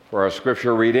For our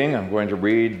scripture reading, I'm going to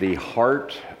read the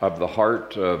heart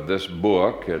of this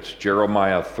book. It's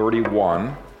Jeremiah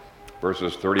 31,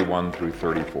 verses 31 through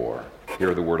 34.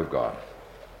 Hear the word of God.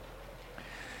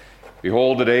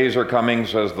 Behold, the days are coming,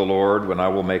 says the Lord, when I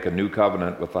will make a new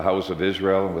covenant with the house of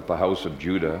Israel and with the house of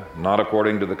Judah, not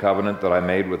according to the covenant that I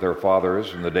made with their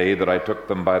fathers in the day that I took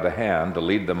them by the hand to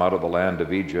lead them out of the land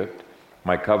of Egypt,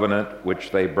 my covenant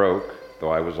which they broke,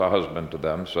 though I was a husband to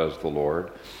them, says the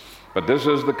Lord. But this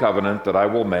is the covenant that I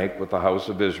will make with the house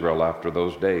of Israel after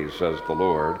those days, says the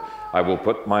Lord. I will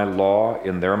put my law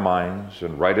in their minds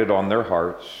and write it on their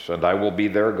hearts, and I will be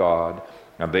their God,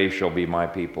 and they shall be my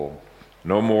people.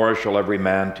 No more shall every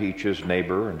man teach his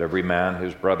neighbor and every man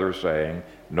his brother, saying,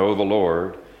 Know the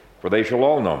Lord, for they shall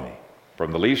all know me,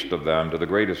 from the least of them to the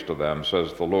greatest of them,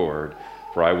 says the Lord.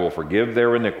 For I will forgive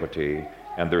their iniquity,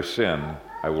 and their sin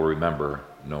I will remember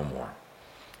no more.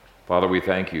 Father, we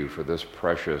thank you for this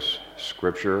precious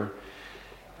scripture,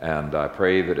 and I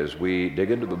pray that as we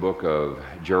dig into the book of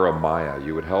Jeremiah,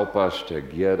 you would help us to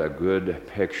get a good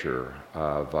picture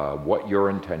of what your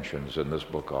intentions in this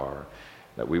book are,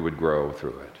 that we would grow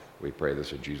through it. We pray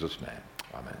this in Jesus' name.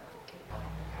 Amen.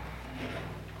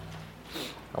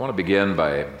 I want to begin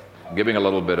by giving a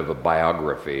little bit of a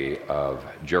biography of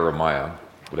Jeremiah.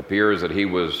 It appears that he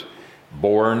was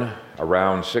born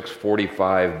around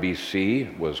 645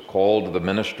 BC, was called to the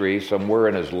ministry somewhere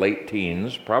in his late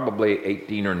teens, probably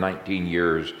 18 or 19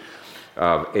 years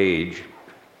of age.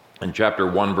 In chapter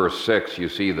 1, verse 6, you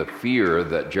see the fear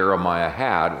that Jeremiah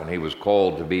had when he was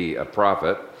called to be a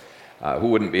prophet. Who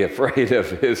wouldn't be afraid of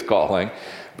his calling?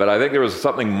 But I think there was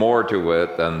something more to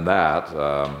it than that.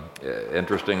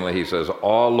 Interestingly, he says,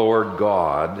 "O Lord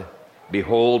God,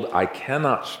 behold, I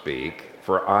cannot speak,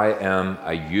 for I am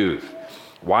a youth."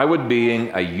 Why would being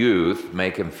a youth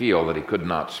make him feel that he could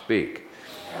not speak?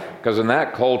 Because in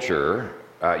that culture,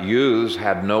 youths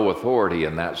had no authority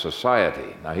in that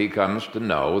society. Now he comes to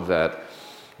know that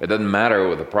it doesn't matter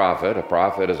with a prophet. A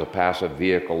prophet is a passive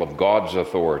vehicle of God's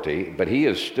authority, but he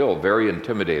is still very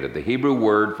intimidated. The Hebrew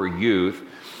word for youth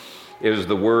is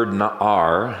the word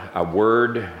na'ar, a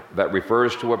word that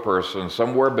refers to a person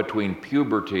somewhere between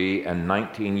puberty and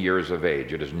 19 years of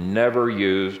age. It is never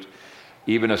used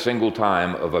even a single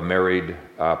time of a married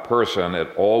person. It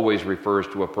always refers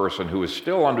to a person who is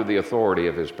still under the authority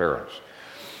of his parents.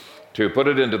 To put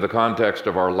it into the context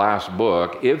of our last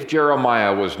book, if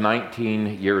Jeremiah was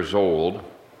 19 years old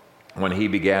when he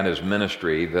began his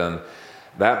ministry, then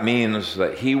that means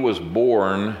that he was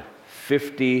born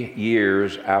 50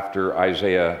 years after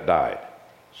Isaiah died.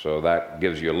 So that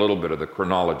gives you a little bit of the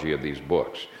chronology of these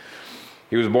books.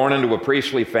 He was born into a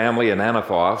priestly family in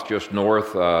Anathoth, just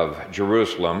north of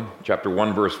Jerusalem. Chapter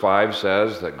 1, verse 5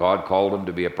 says that God called him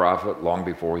to be a prophet long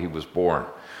before he was born.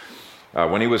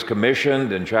 When he was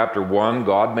commissioned in chapter 1,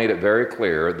 God made it very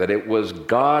clear that it was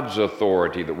God's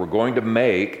authority that were going to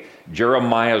make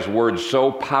Jeremiah's words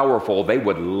so powerful they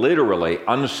would literally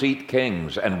unseat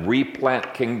kings and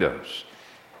replant kingdoms.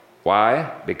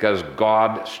 Why? Because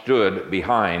God stood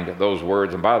behind those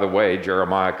words. And by the way,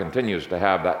 Jeremiah continues to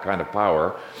have that kind of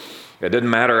power. It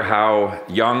didn't matter how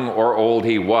young or old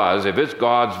he was. If it's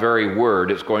God's very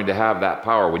word, it's going to have that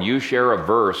power. When you share a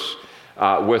verse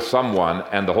with someone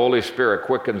and the Holy Spirit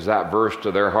quickens that verse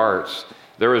to their hearts,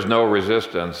 there is no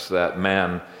resistance that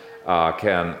man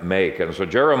can make. And so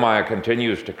Jeremiah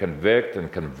continues to convict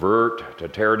and convert, to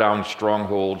tear down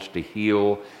strongholds, to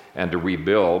heal and to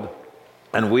rebuild.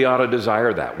 And we ought to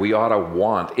desire that. We ought to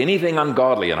want anything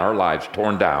ungodly in our lives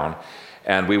torn down,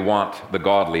 and we want the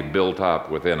godly built up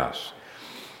within us.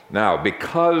 Now,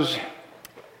 because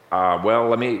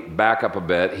let me back up a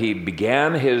bit. He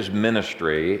began his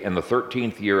ministry in the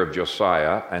 13th year of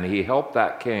Josiah, and he helped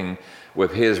that king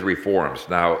with his reforms.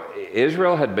 Now,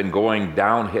 Israel had been going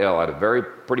downhill at a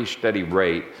pretty steady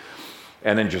rate,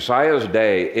 and in Josiah's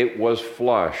day, it was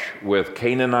flush with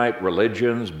Canaanite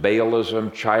religions,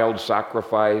 Baalism, child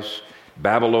sacrifice,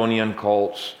 Babylonian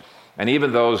cults, and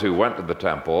even those who went to the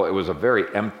temple. It was a very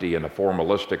empty and a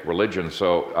formalistic religion.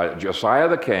 So Josiah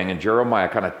the king and Jeremiah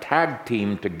kind of tag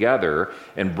teamed together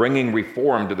in bringing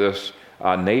reform to this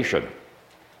nation.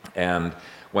 And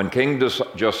when King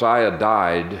Josiah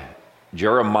died,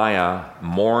 Jeremiah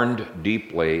mourned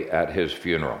deeply at his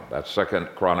funeral. That's 2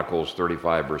 Chronicles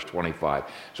 35, verse 25.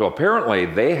 So apparently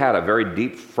they had a very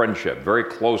deep friendship, very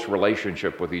close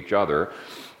relationship with each other.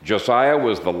 Josiah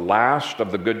was the last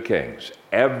of the good kings.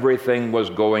 Everything was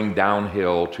going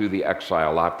downhill to the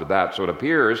exile after that. So it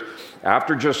appears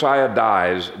after Josiah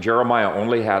dies, Jeremiah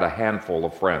only had a handful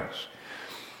of friends.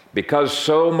 because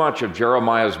so much of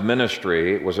Jeremiah's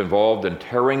ministry was involved in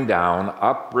tearing down,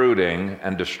 uprooting,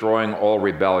 and destroying all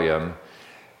rebellion,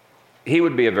 he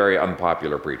would be a very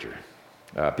unpopular preacher.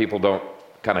 People don't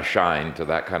kind of shine to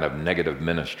that kind of negative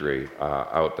ministry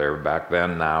out there back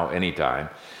then, now, anytime.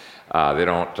 They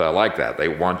don't like that. They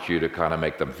want you to kind of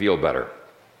make them feel better.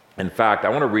 In fact, I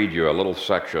want to read you a little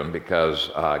section because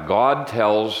God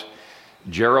tells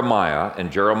Jeremiah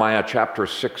in Jeremiah chapter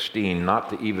 16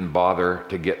 not to even bother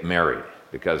to get married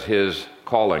because his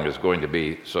calling is going to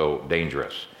be so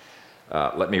dangerous.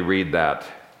 Let me read that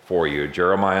for you.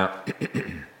 Jeremiah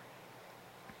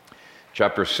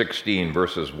chapter 16,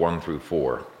 verses 1 through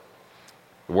 4.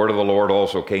 The word of the Lord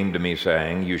also came to me,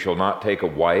 saying, You shall not take a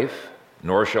wife,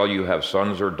 nor shall you have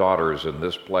sons or daughters in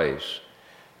this place.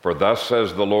 For thus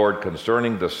says the Lord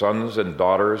concerning the sons and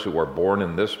daughters who are born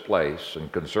in this place,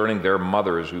 and concerning their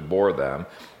mothers who bore them,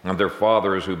 and their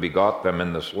fathers who begot them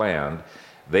in this land,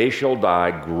 they shall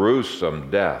die gruesome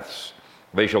deaths.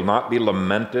 They shall not be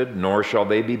lamented, nor shall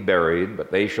they be buried,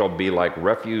 but they shall be like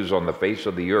refuse on the face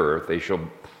of the earth. They shall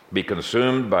be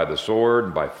consumed by the sword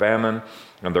and by famine,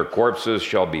 and their corpses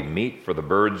shall be meat for the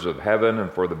birds of heaven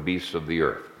and for the beasts of the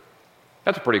earth.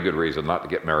 That's a pretty good reason not to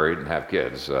get married and have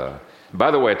kids. By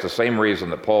the way, it's the same reason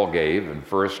that Paul gave in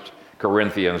 1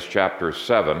 Corinthians chapter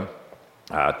 7,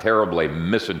 terribly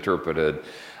misinterpreted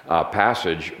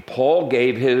passage. Paul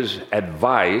gave his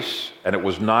advice, and it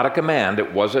was not a command,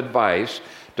 it was advice,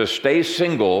 to stay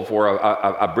single for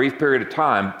a brief period of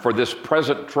time for this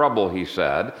present trouble, he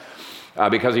said,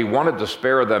 because he wanted to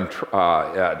spare them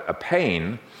a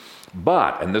pain.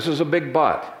 But, and this is a big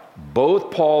but,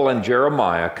 both Paul and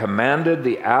Jeremiah commanded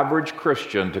the average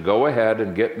Christian to go ahead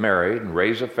and get married and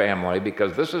raise a family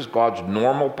because this is God's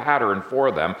normal pattern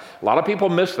for them. A lot of people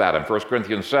miss that in 1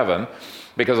 Corinthians 7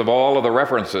 because of all of the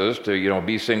references to,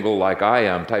 be single like I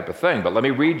am type of thing. But let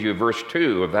me read you verse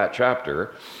 2 of that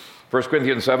chapter. 1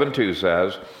 Corinthians 7:2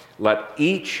 says, Let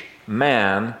each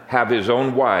man have his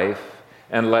own wife,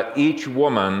 and let each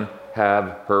woman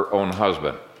have her own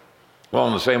husband. Well,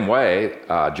 in the same way,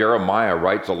 Jeremiah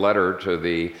writes a letter to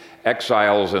the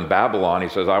exiles in Babylon. He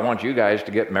says, I want you guys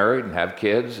to get married and have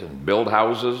kids and build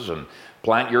houses and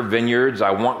plant your vineyards.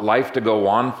 I want life to go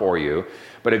on for you.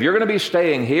 But if you're going to be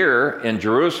staying here in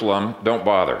Jerusalem, don't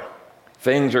bother.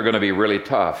 Things are going to be really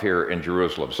tough here in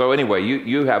Jerusalem. So anyway,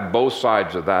 you have both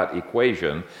sides of that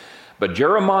equation. But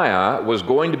Jeremiah was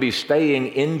going to be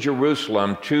staying in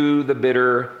Jerusalem to the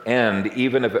bitter end,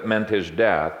 even if it meant his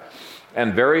death.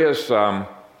 And various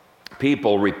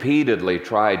people repeatedly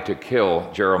tried to kill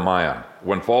Jeremiah.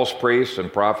 When false priests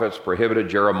and prophets prohibited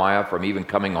Jeremiah from even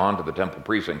coming on to the temple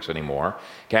precincts anymore,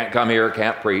 can't come here,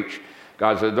 can't preach,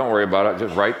 God said, don't worry about it,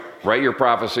 just write your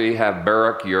prophecy, have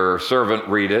Baruch, your servant,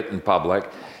 read it in public.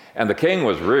 And the king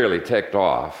was really ticked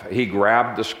off. He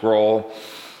grabbed the scroll,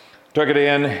 took it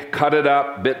in, cut it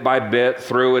up bit by bit,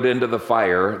 threw it into the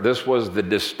fire. This was the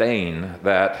disdain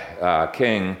that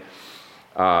King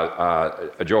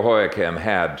Jehoiakim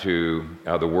had to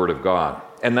the word of God.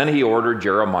 And then he ordered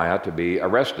Jeremiah to be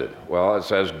arrested. Well, it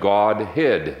says God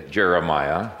hid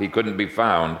Jeremiah. He couldn't be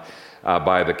found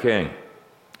by the king.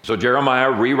 So Jeremiah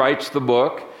rewrites the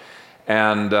book,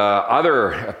 and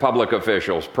other public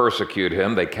officials persecute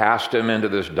him. They cast him into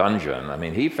this dungeon. I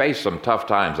mean, he faced some tough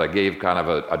times. I gave kind of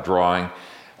a drawing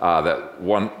that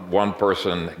one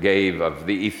person gave of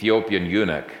the Ethiopian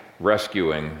eunuch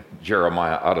rescuing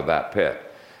Jeremiah out of that pit.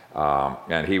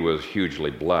 And he was hugely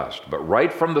blessed. But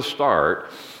right from the start,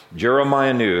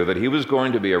 Jeremiah knew that he was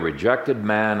going to be a rejected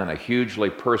man and a hugely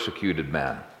persecuted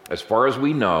man. As far as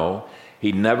we know,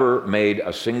 he never made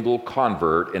a single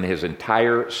convert in his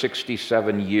entire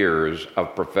 67 years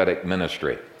of prophetic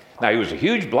ministry. Now, he was a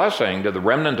huge blessing to the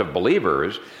remnant of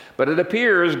believers, but it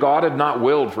appears God had not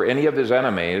willed for any of his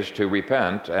enemies to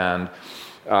repent and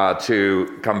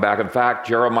to come back. In fact,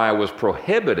 Jeremiah was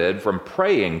prohibited from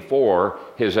praying for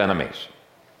his enemies.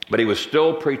 But he was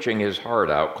still preaching his heart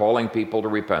out, calling people to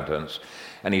repentance.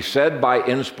 And he said by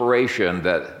inspiration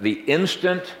that the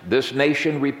instant this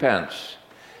nation repents,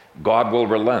 God will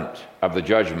relent of the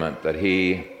judgment that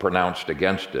he pronounced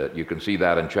against it. You can see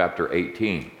that in chapter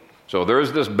 18. So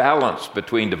there's this balance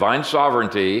between divine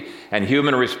sovereignty and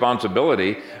human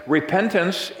responsibility.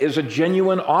 Repentance is a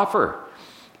genuine offer.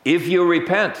 If you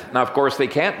repent, now of course they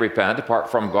can't repent apart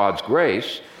from God's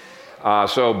grace,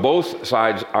 so both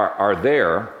sides are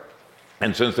there,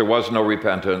 and since there was no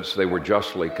repentance, they were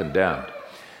justly condemned.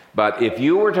 But if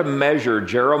you were to measure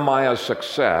Jeremiah's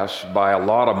success by a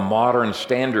lot of modern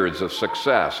standards of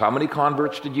success, how many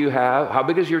converts did you have? How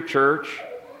big is your church?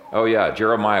 Oh yeah,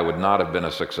 Jeremiah would not have been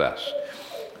a success.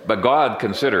 But God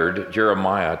considered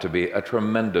Jeremiah to be a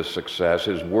tremendous success.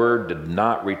 His word did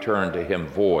not return to him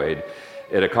void.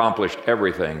 It accomplished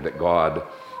everything that God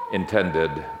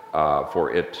intended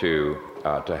for it to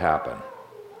happen.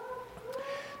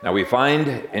 Now we find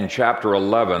in chapter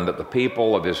 11 that the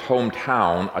people of his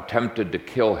hometown attempted to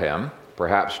kill him,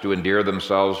 perhaps to endear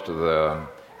themselves to the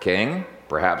king,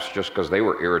 perhaps just because they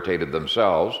were irritated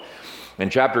themselves. In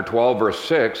chapter 12, verse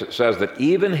 6, it says that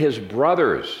even his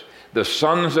brothers, the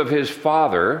sons of his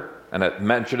father, and it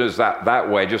mentions that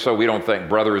way just so we don't think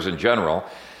brothers in general,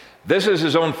 this is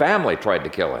his own family tried to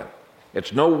kill him.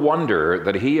 It's no wonder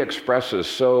that he expresses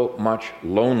so much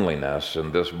loneliness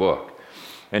in this book.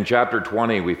 In chapter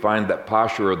 20, we find that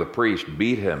Pashur the priest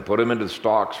beat him, put him into the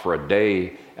stocks for a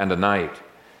day and a night,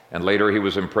 and later he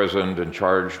was imprisoned and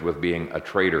charged with being a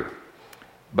traitor.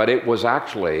 But it was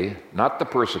actually not the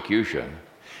persecution,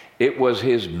 it was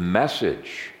his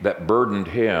message that burdened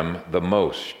him the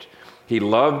most. He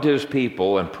loved his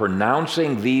people, and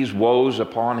pronouncing these woes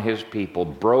upon his people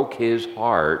broke his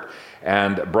heart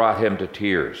and brought him to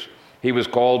tears. He was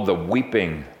called the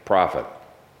weeping prophet.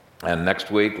 And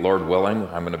next week, Lord willing,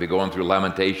 I'm going to be going through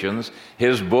Lamentations,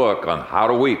 his book on how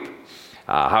to weep.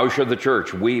 How should the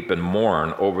church weep and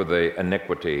mourn over the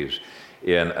iniquities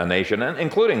in a nation, and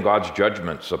including God's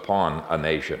judgments upon a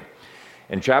nation.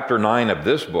 In chapter 9 of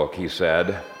this book, he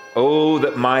said, "Oh,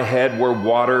 that my head were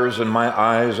waters and my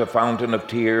eyes a fountain of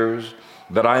tears,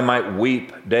 that I might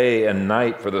weep day and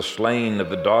night for the slain of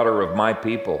the daughter of my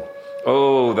people.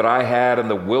 Oh, that I had in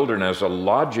the wilderness a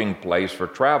lodging place for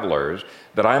travelers,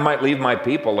 that I might leave my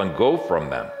people and go from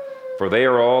them. For they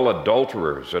are all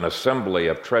adulterers, an assembly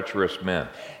of treacherous men."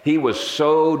 He was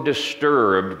so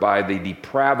disturbed by the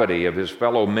depravity of his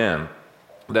fellow men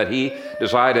that he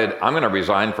decided, I'm going to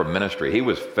resign from ministry. He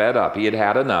was fed up. He had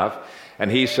had enough.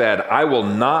 And he said, I will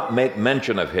not make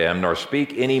mention of him nor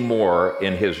speak any more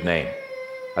in his name.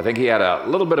 I think he had a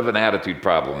little bit of an attitude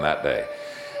problem that day.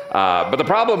 But the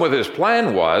problem with his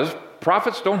plan was,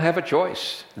 prophets don't have a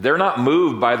choice. They're not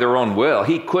moved by their own will.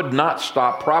 He could not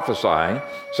stop prophesying.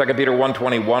 2 Peter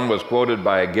 1:21 was quoted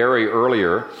by Gary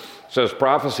earlier. It says,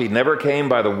 prophecy never came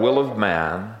by the will of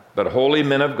man, but holy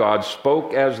men of God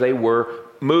spoke as they were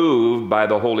moved by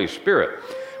the Holy Spirit.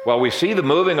 Well, we see the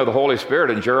moving of the Holy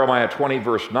Spirit in Jeremiah 20,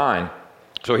 verse 9.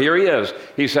 So here he is.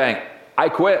 He's saying, I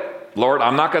quit. Lord,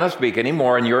 I'm not going to speak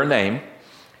anymore in your name.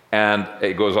 And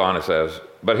it goes on, it says,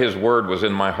 but his word was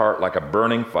in my heart like a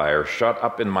burning fire, shut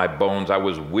up in my bones. I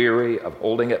was weary of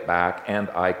holding it back, and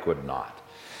I could not.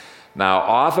 Now,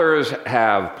 authors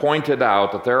have pointed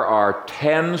out that there are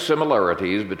 10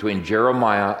 similarities between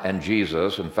Jeremiah and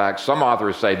Jesus. In fact, some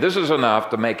authors say this is enough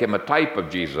to make him a type of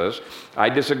Jesus. I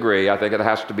disagree. I think it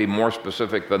has to be more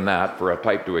specific than that for a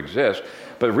type to exist.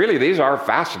 But really, these are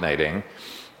fascinating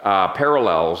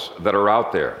parallels that are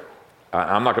out there.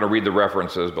 I'm not going to read the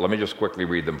references, but let me just quickly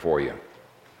read them for you.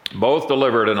 Both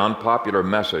delivered an unpopular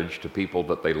message to people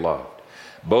that they loved.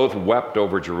 Both wept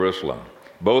over Jerusalem.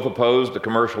 Both opposed the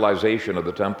commercialization of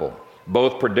the temple.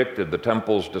 Both predicted the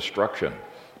temple's destruction.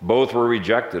 Both were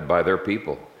rejected by their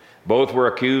people. Both were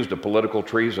accused of political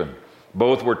treason.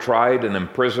 Both were tried and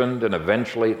imprisoned and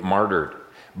eventually martyred.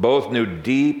 Both knew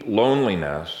deep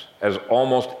loneliness as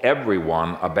almost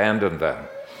everyone abandoned them.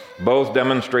 Both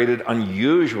demonstrated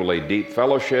unusually deep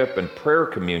fellowship and prayer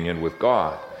communion with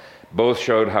God. Both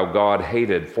showed how God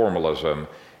hated formalism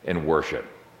in worship.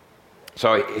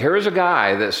 So here's a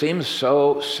guy that seems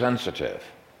so sensitive.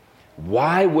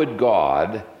 Why would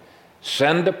God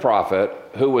send a prophet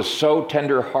who was so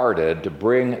tender-hearted to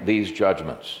bring these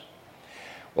judgments?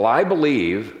 Well, I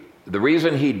believe the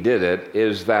reason he did it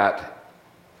is that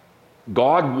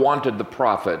God wanted the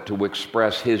prophet to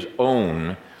express his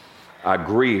own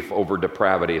grief over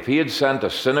depravity. If he had sent a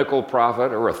cynical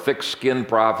prophet or a thick-skinned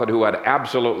prophet who had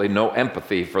absolutely no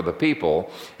empathy for the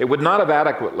people, it would not have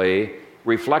adequately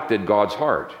reflected God's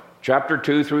heart. Chapter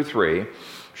 2 through 3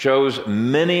 shows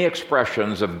many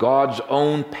expressions of God's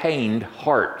own pained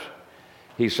heart.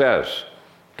 He says,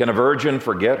 can a virgin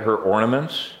forget her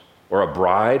ornaments, or a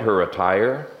bride her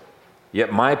attire?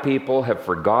 Yet my people have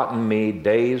forgotten me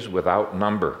days without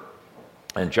number.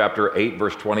 In chapter 8,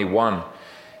 verse 21,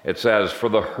 it says, for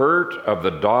the hurt of the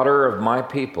daughter of my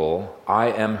people, I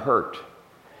am hurt.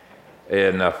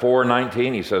 In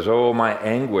 4:19, he says, oh, my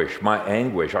anguish,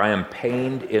 I am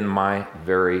pained in my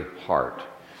very heart.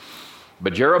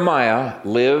 But Jeremiah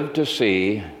lived to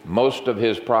see most of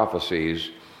his prophecies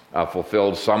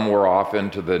fulfilled. Some were off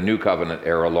into the New Covenant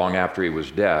era long after he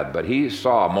was dead, but he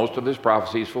saw most of his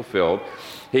prophecies fulfilled.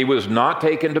 He was not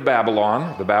taken to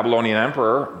Babylon. The Babylonian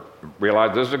emperor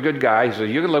realized this is a good guy. He says,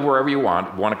 you can live wherever you want.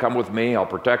 If you want to come with me, I'll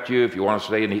protect you if you want to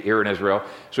stay here in Israel.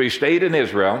 So he stayed in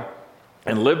Israel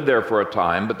and lived there for a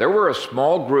time. But there were a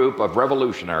small group of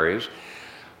revolutionaries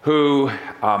who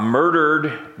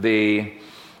murdered the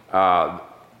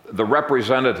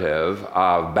representative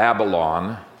of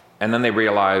Babylon, and then they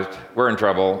realized we're in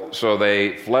trouble, so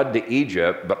they fled to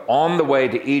Egypt. But on the way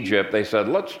to Egypt, they said,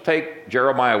 let's take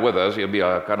Jeremiah with us. He'll be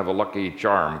a kind of a lucky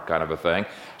charm kind of a thing.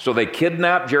 So they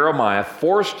kidnapped Jeremiah,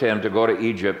 forced him to go to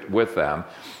Egypt with them,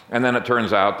 and then it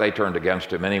turns out they turned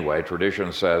against him anyway.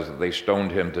 Tradition says that they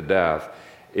stoned him to death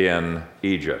in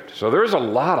Egypt. So there's a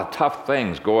lot of tough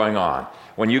things going on.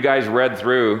 When you guys read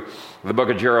through the book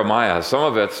of Jeremiah, some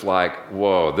of it's like,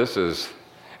 whoa, this is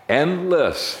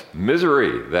endless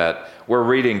misery that we're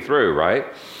reading through, right?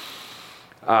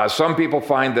 Some people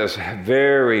find this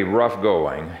very rough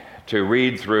going to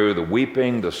read through the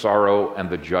weeping, the sorrow, and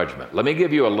the judgment. Let me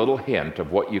give you a little hint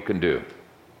of what you can do.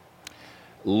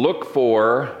 Look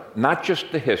for not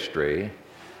just the history,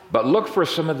 but look for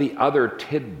some of the other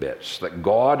tidbits that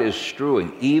God is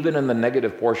strewing, even in the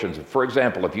negative portions. For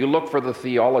example, if you look for the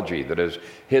theology that is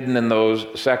hidden in those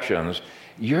sections,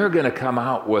 you're going to come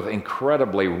out with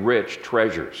incredibly rich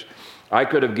treasures. I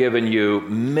could have given you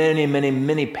many, many,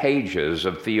 many pages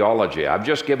of theology. I've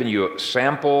just given you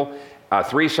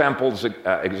three examples.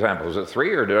 Is it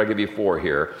three, or did I give you four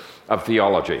here, of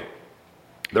theology?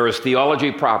 There is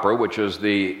theology proper, which is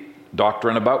the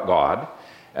doctrine about God.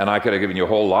 And I could have given you a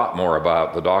whole lot more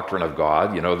about the doctrine of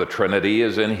God. You know, the Trinity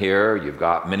is in here. You've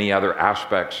got many other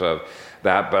aspects of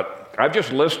that. But I've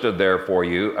just listed there for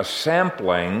you a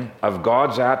sampling of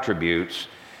God's attributes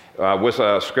with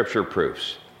scripture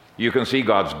proofs. You can see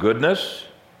God's goodness,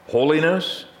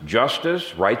 holiness,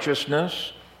 justice,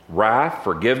 righteousness, wrath,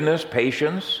 forgiveness,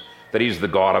 patience, that he's the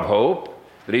God of hope,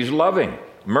 that he's loving,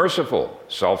 merciful,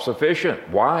 self-sufficient,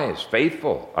 wise,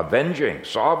 faithful, avenging,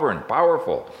 sovereign,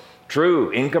 powerful, true,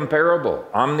 incomparable,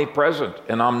 omnipresent,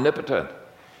 and omnipotent.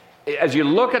 As you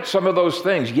look at some of those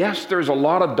things, yes, there's a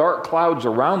lot of dark clouds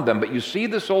around them, but you see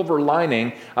the silver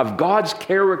lining of God's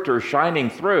character shining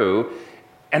through,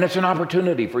 and it's an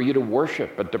opportunity for you to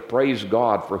worship and to praise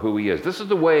God for who he is. This is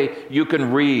the way you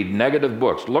can read negative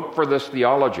books. Look for this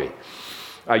theology.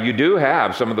 You do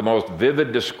have some of the most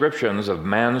vivid descriptions of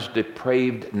man's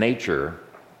depraved nature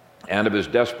and of his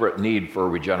desperate need for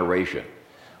regeneration.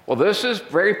 Well, this is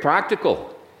very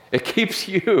practical. It keeps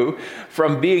you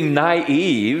from being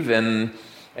naive and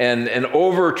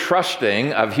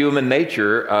over-trusting of human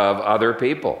nature of other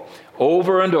people.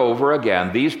 Over and over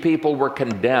again, these people were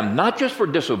condemned, not just for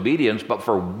disobedience, but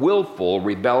for willful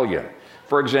rebellion.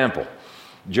 For example,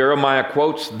 Jeremiah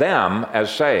quotes them as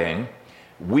saying,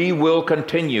 "We will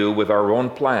continue with our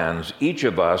own plans. Each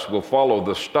of us will follow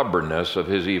the stubbornness of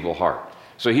his evil heart."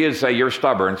 So he would say, "You're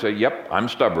stubborn." Say, "Yep, I'm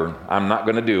stubborn. I'm not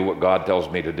going to do what God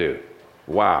tells me to do."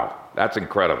 Wow, that's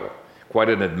incredible. Quite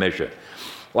an admission.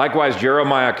 Likewise,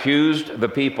 Jeremiah accused the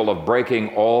people of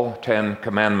breaking all 10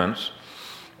 commandments.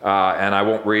 And I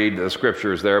won't read the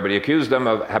scriptures there, but he accused them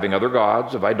of having other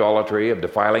gods, of idolatry, of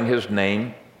defiling his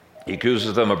name. He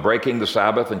accuses them of breaking the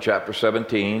Sabbath in chapter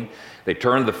 17. They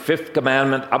turned the 5th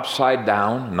commandment upside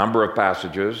down, a number of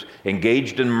passages,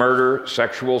 engaged in murder,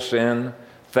 sexual sin,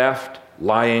 theft,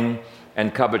 lying,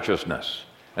 and covetousness.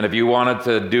 And if you wanted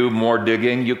to do more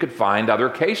digging, you could find other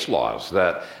case laws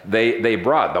that they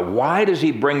brought. But why does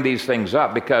he bring these things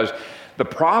up? Because the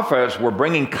prophets were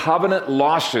bringing covenant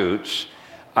lawsuits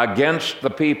against the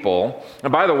people.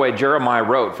 And by the way, Jeremiah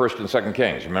wrote 1st and 2nd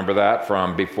Kings. Remember that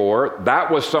from before? That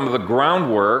was some of the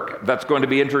groundwork that's going to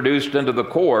be introduced into the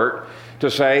court to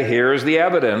say, here's the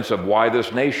evidence of why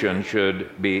this nation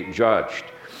should be judged.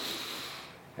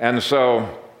 And so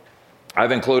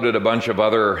I've included a bunch of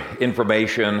other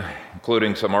information,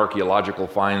 including some archaeological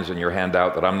finds in your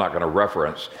handout that I'm not going to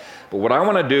reference. But what I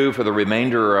want to do for the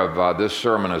remainder of this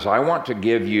sermon is I want to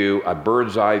give you a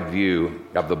bird's eye view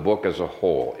of the book as a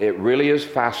whole. It really is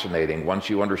fascinating once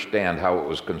you understand how it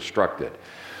was constructed.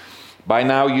 By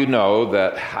now you know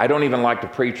that I don't even like to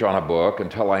preach on a book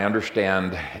until I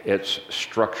understand its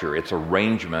structure, its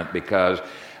arrangement, because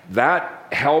that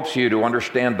helps you to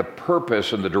understand the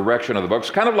purpose and the direction of the book.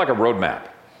 It's kind of like a roadmap.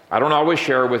 I don't always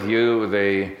share with you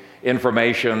the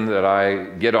information that I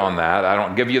get on that. I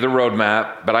don't give you the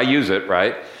roadmap, but I use it,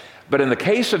 right? But in the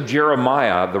case of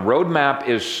Jeremiah, the roadmap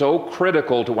is so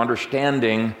critical to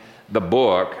understanding the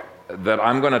book that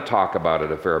I'm going to talk about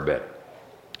it a fair bit.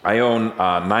 I own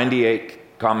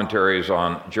 98 commentaries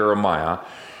on Jeremiah,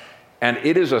 and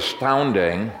it is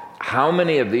astounding how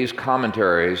many of these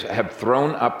commentaries have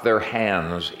thrown up their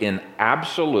hands in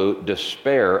absolute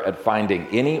despair at finding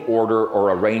any order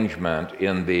or arrangement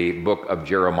in the book of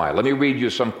Jeremiah? Let me read you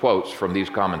some quotes from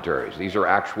these commentaries. These are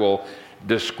actual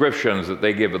descriptions that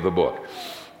they give of the book.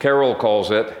 Carroll calls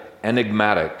it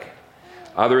enigmatic.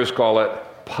 Others call it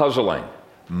puzzling,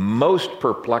 most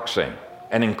perplexing,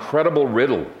 an incredible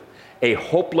riddle, a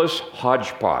hopeless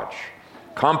hodgepodge,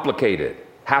 complicated,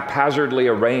 haphazardly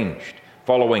arranged,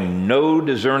 following no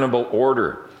discernible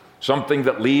order, something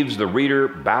that leaves the reader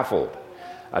baffled.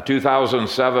 A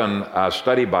 2007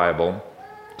 study Bible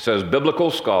says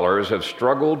biblical scholars have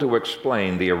struggled to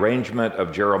explain the arrangement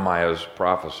of Jeremiah's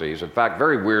prophecies. In fact,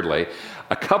 very weirdly,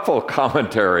 a couple of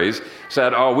commentaries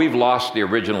said, oh, we've lost the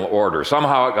original order.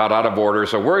 Somehow it got out of order,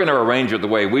 so we're going to arrange it the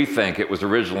way we think it was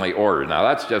originally ordered. Now,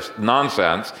 that's just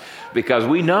nonsense, because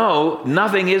we know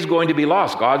nothing is going to be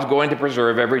lost. God's going to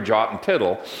preserve every jot and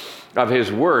tittle of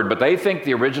his word, but they think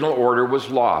the original order was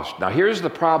lost. Now, here's the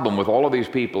problem with all of these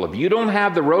people. If you don't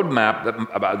have the roadmap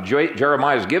that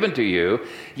Jeremiah has given to you,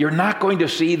 you're not going to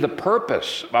see the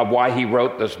purpose of why he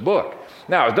wrote this book.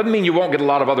 Now, it doesn't mean you won't get a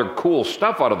lot of other cool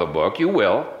stuff out of the book. You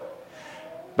will.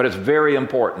 But it's very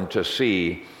important to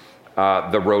see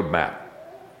the roadmap.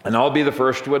 And I'll be the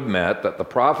first to admit that the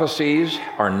prophecies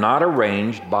are not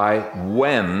arranged by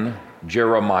when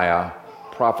Jeremiah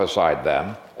prophesied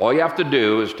them. All you have to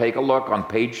do is take a look on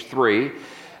page 3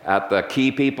 at the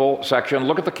key people section.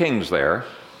 Look at the kings there,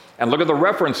 and look at the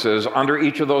references under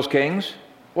each of those kings.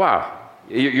 Wow,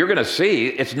 you're going to see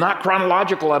it's not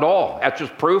chronological at all. That's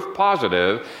just proof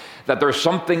positive that there's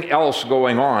something else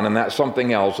going on, and that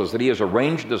something else is that he has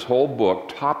arranged this whole book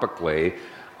topically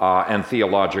and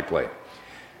theologically.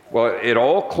 Well, it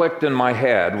all clicked in my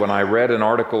head when I read an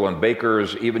article in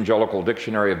Baker's Evangelical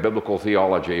Dictionary of Biblical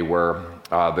Theology where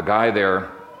the guy there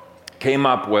came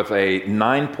up with a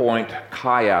 9-point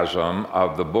chiasm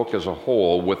of the book as a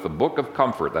whole, with the Book of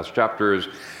Comfort, that's chapters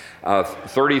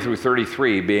 30 through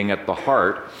 33, being at the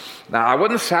heart. Now, I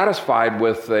wasn't satisfied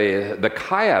with the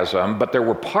chiasm, but there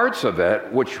were parts of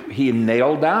it which he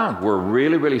nailed down, were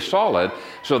really, really solid.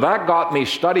 So that got me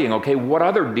studying, okay, what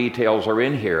other details are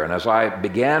in here? And as I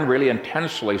began really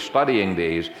intensely studying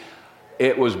these,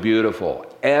 it was beautiful.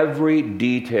 Every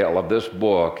detail of this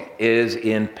book is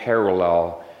in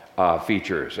parallel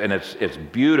features, and it's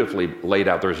beautifully laid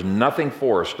out. There's nothing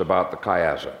forced about the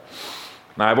chiasm.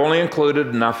 Now, I've only included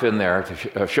enough in there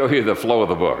to show you the flow of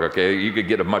the book, okay? You could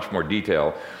get a much more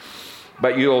detail.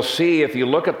 But you'll see, if you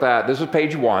look at that, this is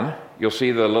page 1, you'll see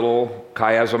the little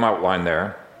chiasm outline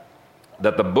there,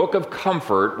 that the Book of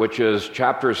Comfort, which is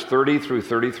chapters 30 through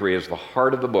 33, is the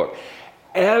heart of the book.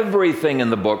 Everything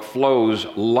in the book flows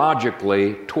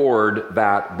logically toward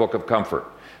that Book of Comfort.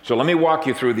 So let me walk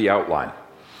you through the outline.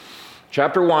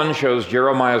 Chapter 1 shows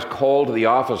Jeremiah's call to the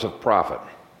office of prophet.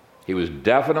 He was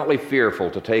definitely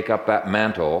fearful to take up that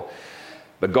mantle,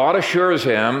 but God assures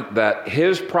him that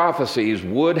his prophecies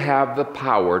would have the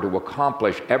power to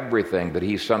accomplish everything that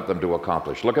he sent them to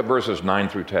accomplish. Look at verses 9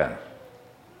 through 10.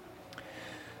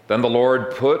 Then the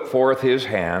Lord put forth his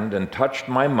hand and touched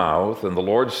my mouth, and the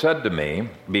Lord said to me,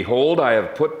 Behold, I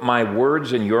have put my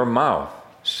words in your mouth.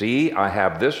 See, I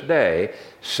have this day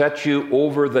set you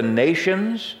over the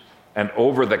nations and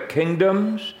over the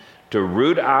kingdoms, to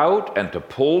root out and to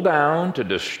pull down, to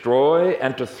destroy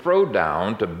and to throw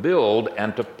down, to build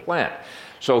and to plant.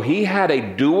 So he had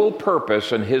a dual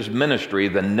purpose in his ministry.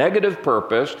 The negative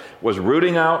purpose was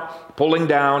rooting out, pulling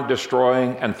down,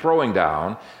 destroying, and throwing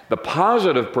down. The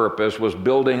positive purpose was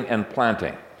building and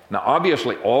planting. Now,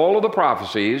 obviously, all of the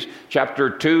prophecies, chapter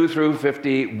 2 through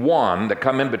 51, that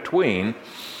come in between,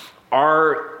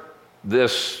 are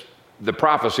the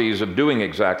prophecies of doing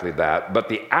exactly that, but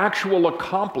the actual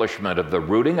accomplishment of the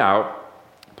rooting out,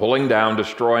 pulling down,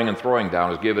 destroying, and throwing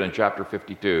down is given in chapter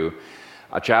 52,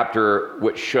 a chapter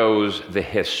which shows the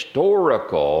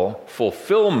historical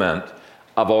fulfillment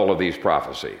of all of these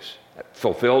prophecies,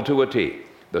 fulfilled to a T.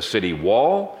 The city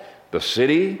wall, the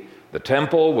city, the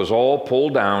temple was all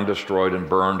pulled down, destroyed, and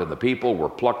burned, and the people were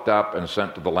plucked up and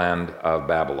sent to the land of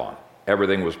Babylon.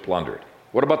 Everything was plundered.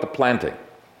 What about the planting?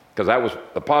 Because that was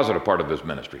the positive part of his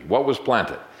ministry. What was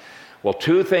planted? Well,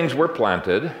 2 things were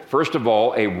planted. First of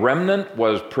all, a remnant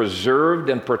was preserved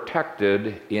and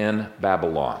protected in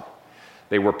Babylon.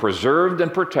 They were preserved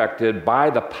and protected by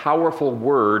the powerful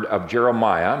word of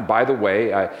Jeremiah. By the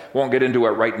way, I won't get into it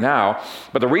right now,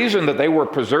 but the reason that they were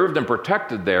preserved and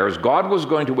protected there is God was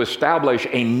going to establish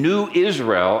a new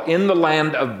Israel in the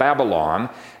land of Babylon,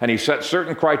 and he set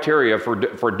certain criteria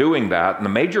for doing that, and the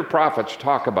major prophets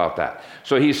talk about that.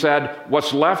 So he said,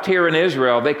 what's left here in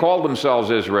Israel, they called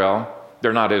themselves Israel,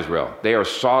 They're not Israel. They are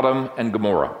Sodom and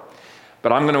Gomorrah.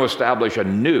 But I'm going to establish a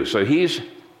new. So he's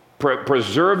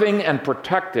preserving and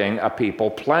protecting a people,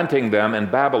 planting them in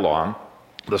Babylon.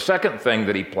 The second thing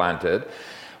that he planted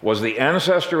was the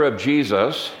ancestor of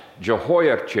Jesus,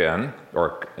 Jehoiakim,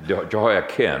 or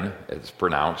Jehoiakim, it's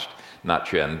pronounced, not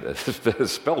chin,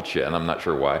 it's spelled chin, I'm not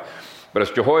sure why. But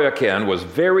it's Jehoiakim, was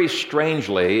very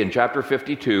strangely, in chapter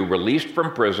 52, released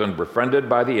from prison, befriended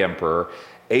by the emperor,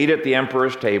 ate at the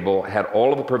emperor's table, had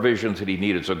all of the provisions that he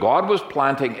needed. So God was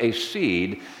planting a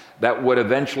seed that would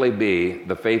eventually be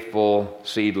the faithful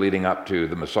seed leading up to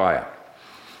the Messiah.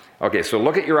 Okay, so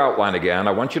look at your outline again.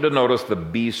 I want you to notice the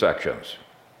B sections.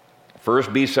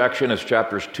 First B section is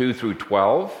chapters 2 through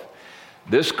 12.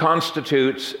 This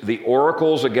constitutes the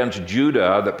oracles against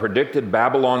Judah that predicted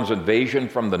Babylon's invasion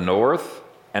from the north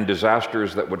and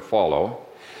disasters that would follow.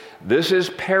 This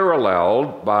is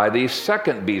paralleled by the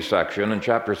second B section in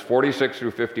chapters 46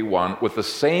 through 51 with the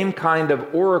same kind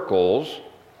of oracles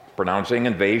pronouncing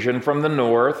invasion from the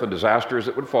north and disasters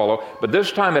that would follow. But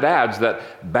this time it adds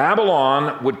that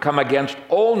Babylon would come against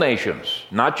all nations,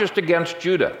 not just against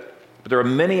Judah. But there are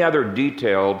many other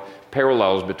detailed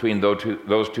parallels between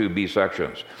those two B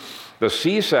sections. The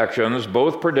C sections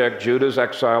both predict Judah's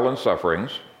exile and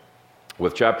sufferings,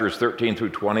 with chapters 13 through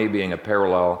 20 being a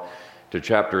parallel to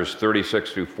chapters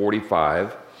 36 through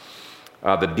 45.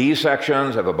 The D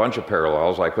sections have a bunch of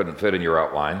parallels I couldn't fit in your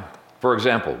outline. For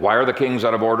example, why are the kings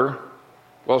out of order?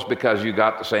 Well, it's because you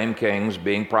got the same kings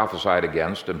being prophesied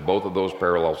against in both of those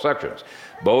parallel sections.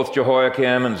 Both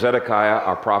Jehoiakim and Zedekiah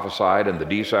are prophesied in the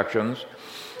D sections,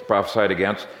 prophesied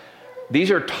against. These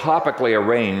are topically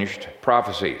arranged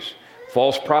prophecies.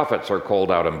 False prophets are called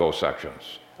out in both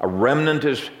sections. A remnant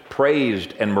is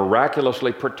praised and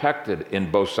miraculously protected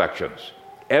in both sections.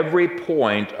 Every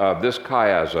point of this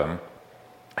chiasm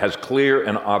has clear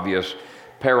and obvious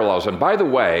parallels. And by the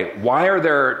way, why are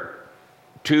there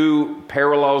two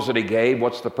parallels that he gave?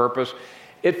 What's the purpose?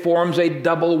 It forms a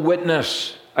double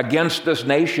witness against this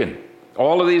nation.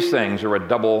 All of these things are a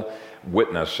double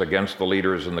witness against the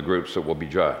leaders and the groups that will be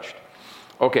judged.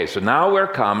 Okay, so now we're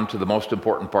come to the most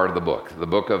important part of the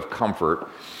book of comfort.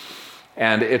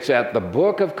 And it's at the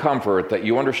book of comfort that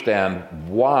you understand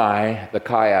why the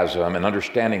chiasm and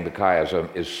understanding the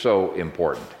chiasm is so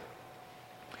important.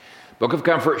 Book of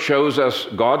Comfort shows us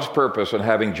God's purpose in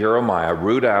having Jeremiah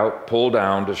root out, pull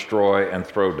down, destroy, and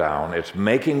throw down. It's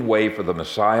making way for the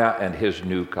Messiah and his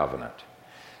new covenant.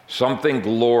 Something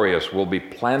glorious will be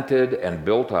planted and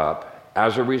built up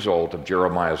as a result of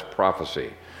Jeremiah's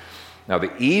prophecy. Now,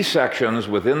 the E sections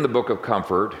within the Book of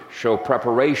Comfort show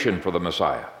preparation for the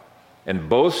Messiah. In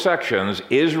both sections,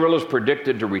 Israel is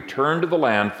predicted to return to the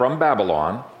land from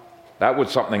Babylon. That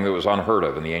was something that was unheard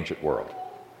of in the ancient world.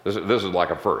 This is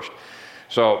like a first.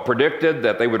 So predicted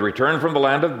that they would return from the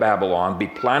land of Babylon, be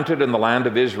planted in the land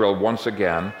of Israel once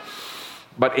again.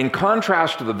 But in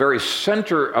contrast to the very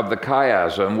center of the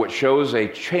chiasm, which shows a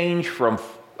change from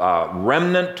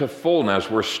remnant to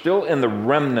fullness, we're still in the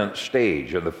remnant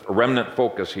stage, of the remnant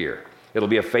focus here. It'll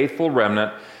be a faithful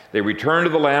remnant. They return to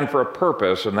the land for a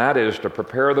purpose, and that is to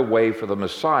prepare the way for the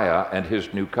Messiah and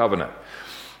his new covenant.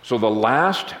 So the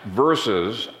last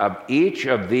verses of each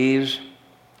of these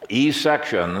E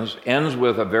sections ends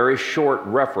with a very short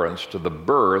reference to the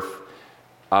birth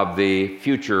of the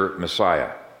future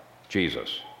Messiah,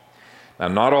 Jesus. Now,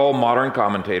 not all modern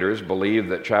commentators believe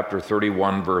that chapter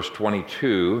 31, verse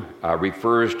 22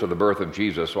 refers to the birth of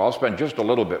Jesus, so I'll spend just a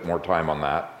little bit more time on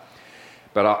that.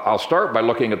 But I'll start by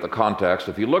looking at the context.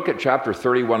 If you look at chapter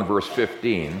 31, verse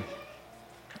 15,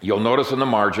 you'll notice in the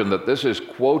margin that this is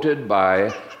quoted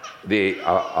by the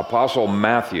Apostle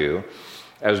Matthew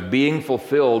as being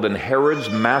fulfilled in Herod's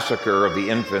massacre of the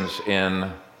infants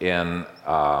in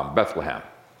Bethlehem.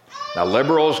 Now,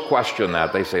 liberals question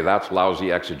that. They say that's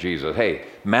lousy exegesis. Hey,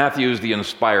 Matthew's the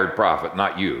inspired prophet,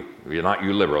 not you. You're not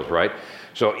you liberals, right?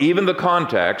 So even the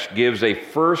context gives a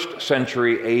 1st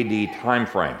century AD time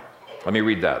frame. Let me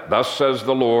read that. Thus says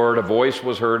the Lord, a voice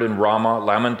was heard in Ramah,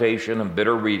 lamentation and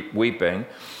bitter weeping.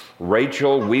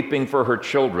 Rachel weeping for her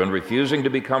children, refusing to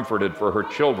be comforted for her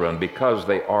children because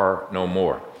they are no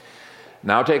more.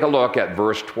 Now take a look at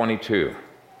verse 22.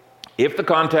 If the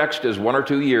context is 1 or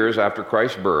 2 years after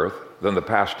Christ's birth, then the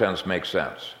past tense makes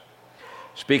sense.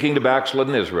 Speaking to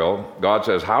backslidden Israel, God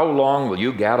says, how long will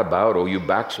you gad about, O you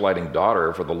backsliding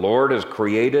daughter? For the Lord has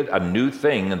created a new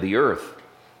thing in the earth.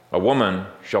 A woman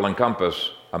shall encompass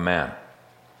a man.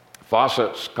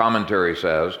 Fawcett's commentary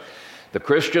says, the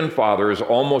Christian fathers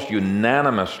almost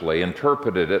unanimously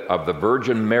interpreted it of the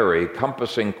Virgin Mary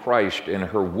compassing Christ in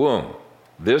her womb.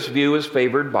 This view is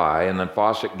favored by, and then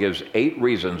Fawcett gives 8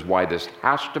 reasons why this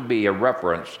has to be a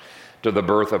reference to the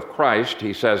birth of Christ.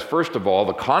 He says, first of all,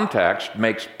 the context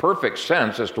makes perfect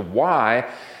sense as to why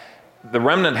the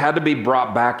remnant had to be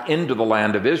brought back into the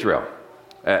land of Israel.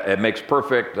 It makes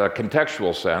perfect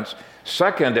contextual sense.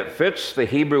 Second, it fits the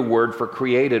Hebrew word for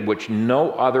created, which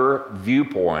no other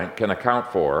viewpoint can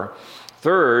account for.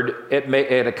 Third,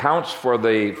 it accounts for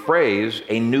the phrase,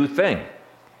 a new thing.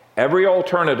 Every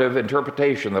alternative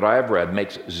interpretation that I have read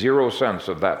makes 0 sense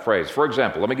of that phrase. For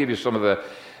example, let me give you some of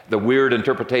the weird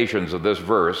interpretations of this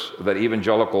verse that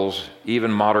evangelicals,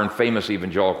 even modern famous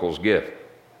evangelicals, give.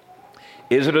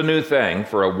 Is it a new thing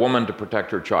for a woman to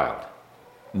protect her child?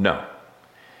 No.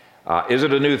 Is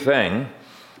it a new thing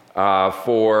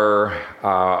for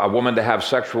a woman to have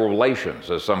sexual relations,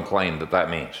 as some claim that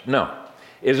means? No.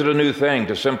 Is it a new thing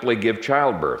to simply give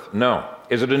childbirth? No.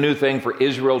 Is it a new thing for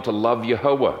Israel to love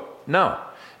Yehovah? No.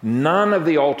 None of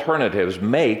the alternatives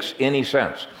makes any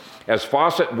sense. As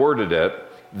Fawcett worded it,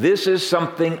 this is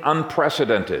something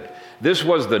unprecedented. This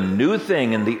was the new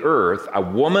thing in the earth. A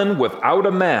woman without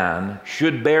a man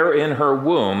should bear in her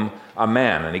womb a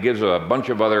man. And he gives a bunch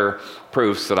of other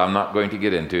proofs that I'm not going to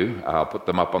get into. I'll put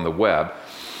them up on the web.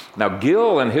 Now,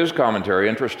 Gill, in his commentary,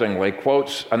 interestingly,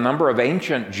 quotes a number of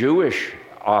ancient Jewish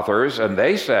authors, and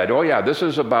they said, oh yeah, this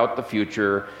is about the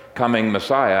future coming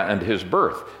Messiah and his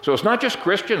birth. So it's not just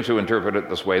Christians who interpret it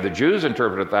this way. The Jews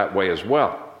interpret it that way as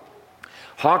well.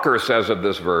 Hawker says of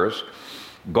this verse,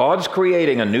 God's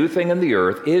creating a new thing in the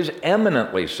earth is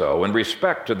eminently so in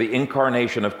respect to the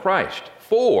incarnation of Christ.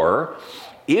 For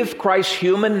if Christ's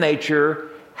human nature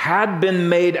had been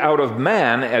made out of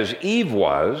man as Eve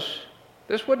was,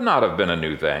 this would not have been a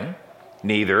new thing.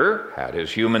 Neither had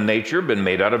his human nature been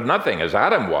made out of nothing as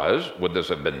Adam was, would this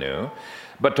have been new.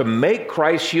 But to make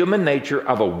Christ's human nature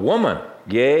of a woman,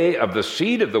 yea, of the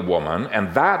seed of the woman,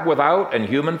 and that without an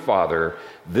human father,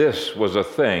 this was a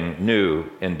thing new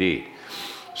indeed.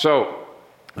 So,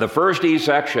 the first E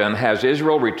section has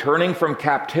Israel returning from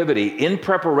captivity in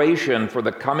preparation for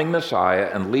the coming Messiah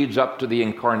and leads up to the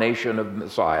incarnation of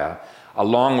Messiah,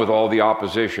 along with all the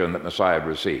opposition that Messiah would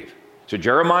receive. So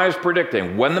Jeremiah is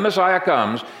predicting when the Messiah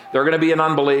comes, they're going to be in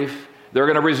unbelief. They're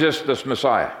going to resist this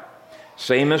Messiah.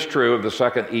 Same is true of the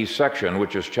second E section,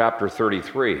 which is chapter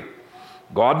 33.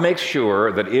 God makes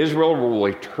sure that Israel will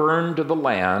return to the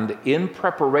land in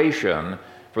preparation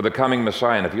for the coming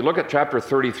Messiah. And if you look at chapter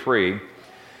 33,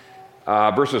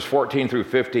 verses 14 through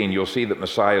 15, you'll see that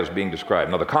Messiah is being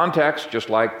described. Now, the context, just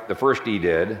like the first E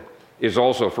did, is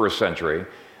also first century,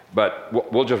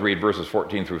 but we'll just read verses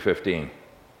 14 through 15.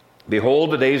 Behold,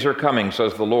 the days are coming,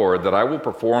 says the Lord, that I will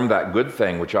perform that good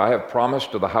thing which I have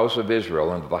promised to the house of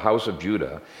Israel and to the house of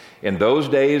Judah. In those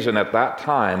days and at that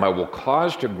time, I will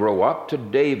cause to grow up to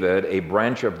David a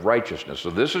branch of righteousness. So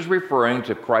this is referring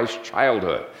to Christ's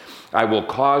childhood. I will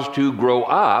cause to grow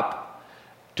up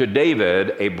to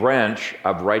David a branch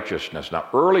of righteousness. Now,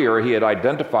 earlier he had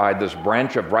identified this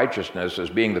branch of righteousness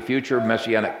as being the future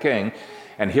Messianic king.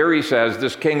 And here he says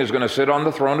this king is going to sit on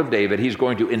the throne of David. He's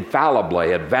going to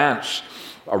infallibly advance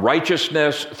a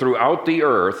righteousness throughout the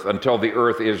earth until the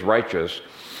earth is righteous.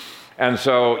 And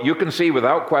so you can see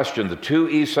without question the two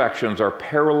E sections are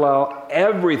parallel.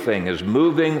 Everything is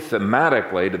moving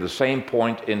thematically to the same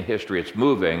point in history. It's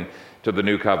moving to the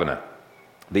new covenant.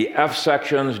 The F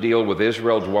sections deal with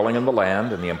Israel dwelling in the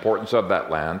land and the importance of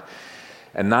that land.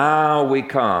 And now we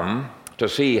come to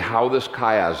see how this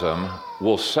chiasm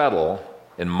will settle.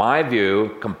 In my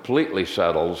view, completely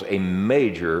settles a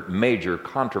major, major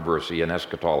controversy in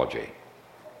eschatology.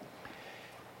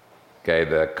 Okay,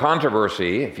 the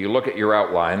controversy, if you look at your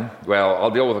outline, well, I'll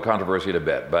deal with the controversy in a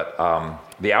bit, but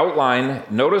the outline,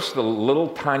 notice the little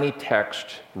tiny text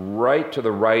right to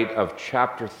the right of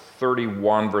chapter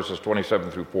 31, verses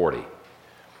 27 through 40.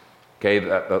 Okay,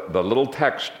 the little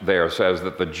text there says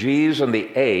that the G's and the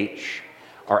H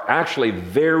are actually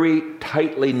very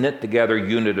tightly knit together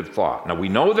unit of thought. Now, we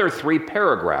know there are 3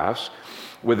 paragraphs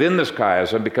within this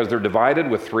chiasm because they're divided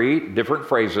with 3 different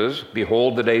phrases.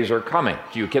 Behold, the days are coming.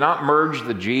 So you cannot merge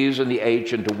the G's and the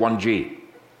H into one G.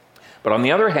 But on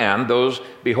the other hand, those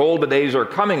behold, the days are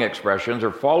coming expressions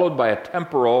are followed by a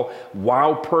temporal,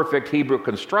 wow, perfect Hebrew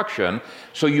construction,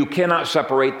 so you cannot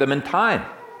separate them in time.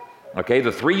 Okay,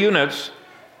 the 3 units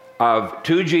of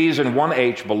 2 G's and 1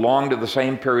 H belong to the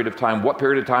same period of time. What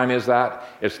period of time is that?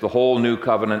 It's the whole New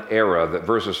Covenant era that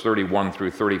verses 31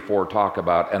 through 34 talk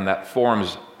about, and that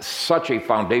forms such a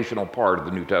foundational part of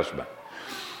the New Testament.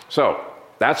 So,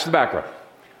 that's the background.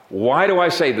 Why do I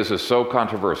say this is so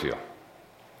controversial?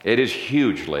 It is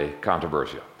hugely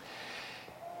controversial.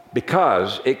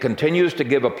 Because it continues to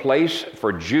give a place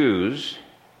for Jews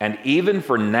and even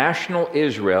for national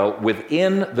Israel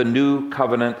within the New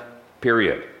Covenant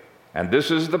period. And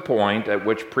this is the point at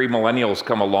which premillennials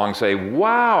come along and say,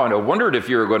 wow, and I wondered if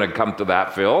you were going to come to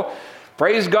that, Phil.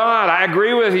 Praise God, I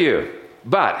agree with you.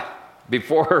 But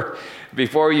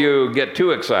before you get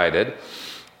too excited,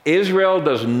 Israel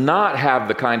does not have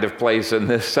the kind of place in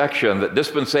this section that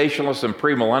dispensationalists and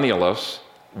premillennialists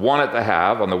want it to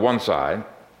have on the one side.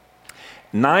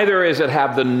 Neither is it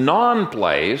have the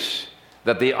non-place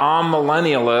that the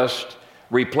amillennialist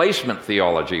replacement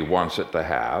theology wants it to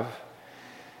have.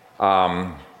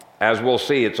 As we'll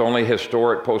see, it's only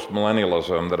historic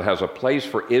postmillennialism that has a place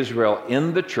for Israel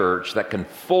in the church that can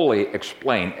fully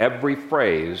explain every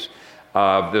phrase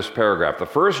of this paragraph. The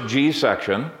first G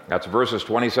section, that's verses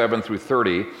 27 through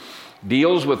 30,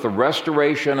 deals with the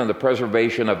restoration and the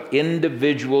preservation of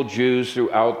individual Jews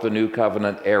throughout the New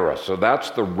Covenant era. So that's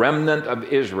the remnant of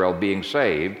Israel being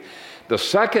saved. The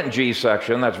second G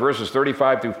section, that's verses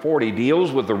 35 through 40,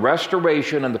 deals with the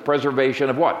restoration and the preservation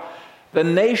of what? The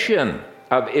nation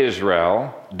of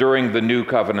Israel during the New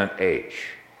Covenant age.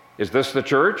 Is this the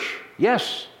church?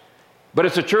 Yes. But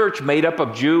it's a church made up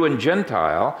of Jew and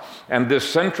Gentile, and this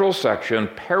central section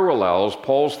parallels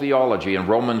Paul's theology in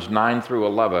Romans 9 through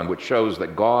 11, which shows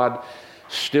that God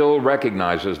still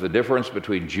recognizes the difference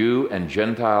between Jew and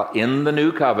Gentile in the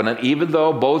New Covenant, even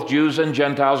though both Jews and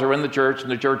Gentiles are in the church,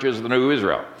 and the church is the new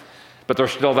Israel. But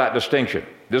there's still that distinction.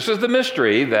 This is the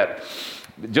mystery that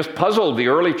just puzzled the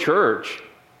early church.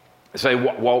 Say,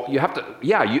 well, you have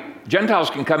to, Gentiles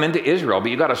can come into Israel,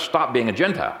 but you got to stop being a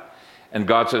Gentile. And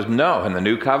God says, no, in the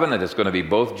New Covenant, it's going to be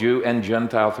both Jew and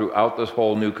Gentile throughout this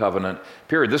whole New Covenant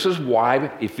period. This is why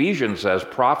Ephesians says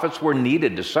prophets were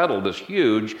needed to settle this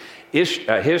huge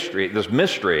history, this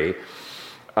mystery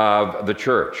of the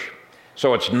church.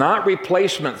 So it's not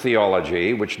replacement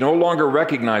theology, which no longer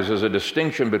recognizes a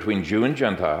distinction between Jew and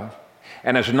Gentile.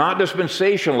 And it's not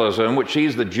dispensationalism, which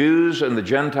sees the Jews and the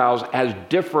Gentiles as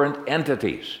different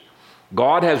entities.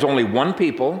 God has only one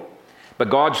people, but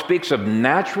God speaks of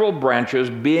natural branches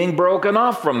being broken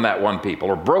off from that one people,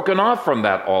 or broken off from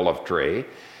that olive tree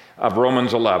of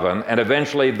Romans 11, and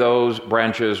eventually those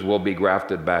branches will be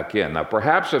grafted back in. Now,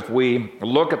 perhaps if we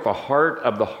look at the heart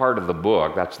of the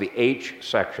book, that's the H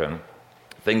section,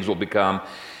 things will come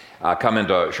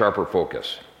into sharper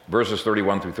focus. Verses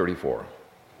 31 through 34.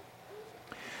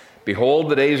 Behold,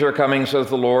 the days are coming, says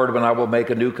the Lord, when I will make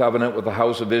a new covenant with the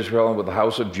house of Israel and with the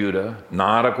house of Judah,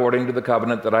 not according to the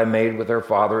covenant that I made with their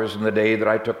fathers in the day that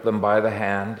I took them by the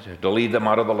hand to lead them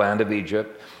out of the land of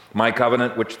Egypt, my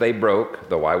covenant which they broke,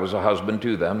 though I was a husband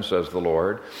to them, says the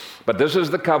Lord. But this is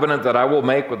the covenant that I will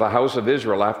make with the house of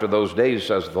Israel after those days,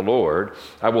 says the Lord.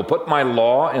 I will put my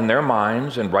law in their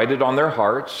minds and write it on their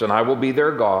hearts, and I will be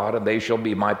their God, and they shall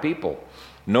be my people.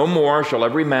 No more shall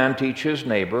every man teach his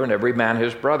neighbor and every man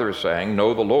his brother, saying,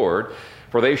 Know the Lord,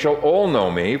 for they shall all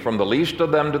know me, from the least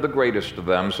of them to the greatest of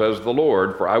them, says the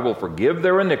Lord, for I will forgive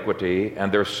their iniquity,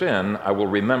 and their sin I will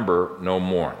remember no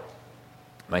more.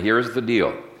 Now here's the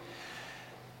deal.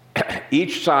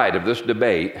 Each side of this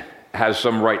debate has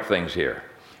some right things here.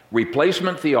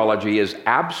 Replacement theology is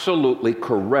absolutely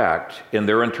correct in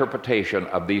their interpretation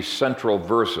of these central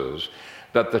verses,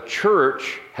 that the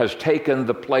church has taken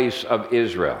the place of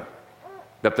Israel,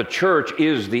 that the church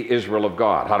is the Israel of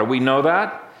God. How do we know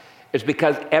that? It's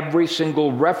because every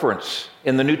single reference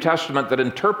in the New Testament that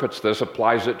interprets this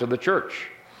applies it to the church.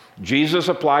 Jesus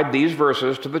applied these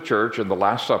verses to the church in the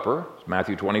Last Supper,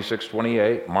 Matthew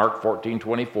 26:28, Mark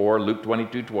 14:24, Luke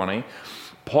 22:20.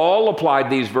 Paul applied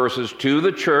these verses to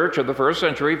the church of the first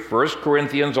century, 1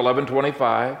 Corinthians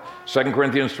 11:25, 2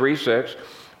 Corinthians 3:6.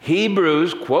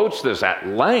 Hebrews quotes this at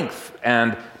length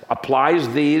and applies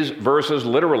these verses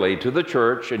literally to the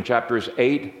church in chapters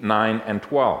 8, 9, and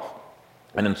 12,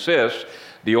 and insists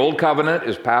the old covenant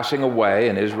is passing away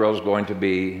and Israel is going to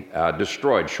be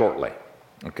destroyed shortly.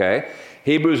 Okay?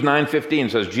 Hebrews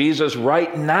 9:15 says, Jesus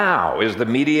right now is the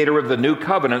mediator of the new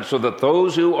covenant so that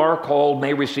those who are called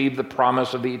may receive the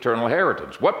promise of the eternal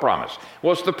inheritance. What promise?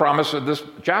 Well, it's the promise of this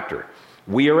chapter.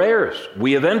 We are heirs.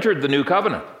 We have entered the new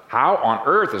covenant. How on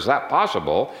earth is that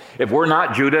possible if we're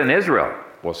not Judah and Israel?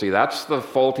 Well, see, that's the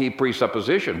faulty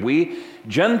presupposition. We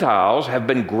Gentiles have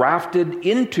been grafted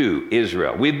into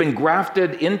Israel. We've been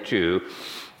grafted into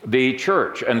the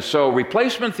church. And so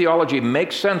replacement theology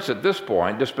makes sense at this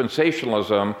point.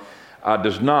 Dispensationalism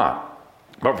does not.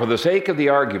 But for the sake of the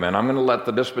argument, I'm going to let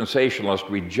the dispensationalist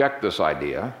reject this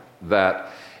idea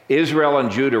that Israel and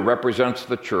Judah represents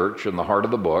the church in the heart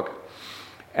of the book,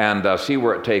 and see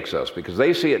where it takes us, because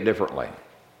they see it differently.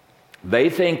 They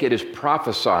think it is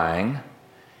prophesying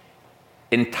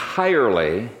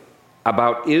entirely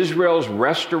about Israel's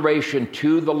restoration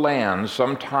to the land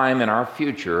sometime in our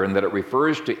future, and that it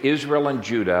refers to Israel and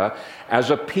Judah as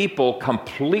a people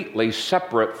completely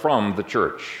separate from the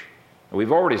church.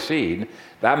 We've already seen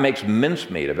that makes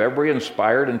mincemeat of every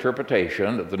inspired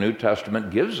interpretation that the New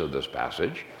Testament gives of this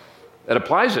passage that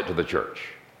applies it to the church.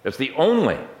 It's the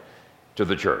only to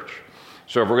the church.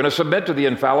 So if we're going to submit to the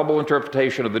infallible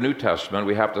interpretation of the New Testament,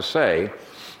 we have to say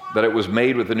that it was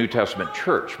made with the New Testament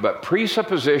church. But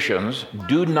presuppositions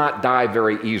do not die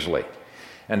very easily.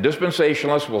 And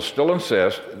dispensationalists will still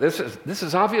insist, this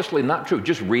is obviously not true.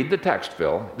 Just read the text,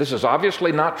 Phil. This is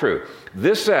obviously not true.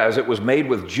 This says it was made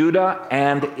with Judah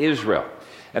and Israel.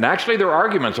 And actually their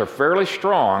arguments are fairly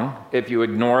strong if you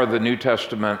ignore the New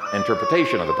Testament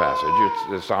interpretation of the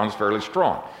passage. It sounds fairly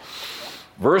strong.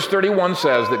 Verse 31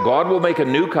 says that God will make a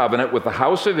new covenant with the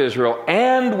house of Israel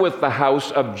and with the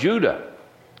house of Judah.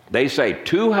 They say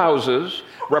two houses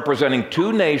representing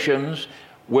two nations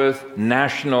with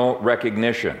national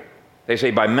recognition. They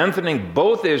say by mentioning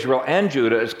both Israel and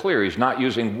Judah, it's clear he's not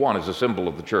using one as a symbol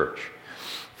of the church.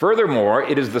 Furthermore,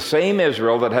 it is the same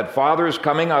Israel that had fathers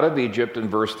coming out of Egypt in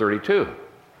verse 32.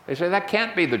 They say that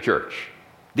can't be the church.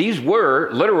 These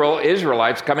were literal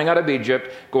Israelites coming out of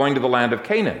Egypt, going to the land of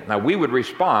Canaan. Now we would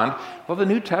respond, well, the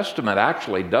New Testament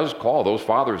actually does call those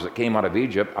fathers that came out of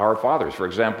Egypt our fathers. For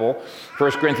example,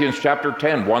 1 Corinthians chapter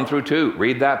 10, 1 through 2.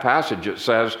 Read that passage. It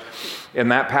says in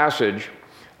that passage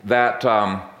that,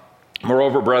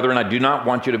 moreover, brethren, I do not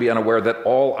want you to be unaware that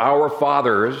all our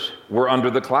fathers were under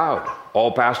the cloud.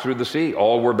 All passed through the sea.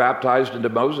 All were baptized into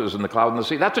Moses in the cloud and the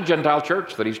sea. That's a Gentile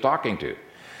church that he's talking to.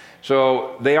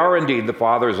 So they are indeed the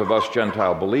fathers of us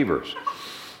Gentile believers.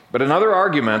 But another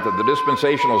argument that the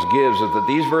dispensationalists gives is that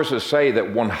these verses say that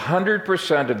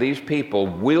 100% of these people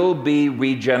will be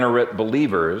regenerate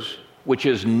believers, which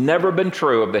has never been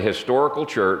true of the historical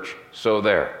church, so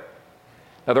there.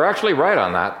 Now they're actually right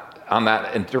on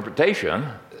that interpretation,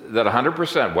 that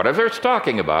 100%, whatever it's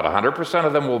talking about, 100%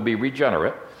 of them will be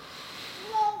regenerate,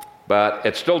 but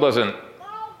it still doesn't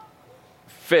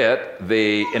fit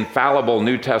the infallible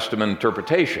New Testament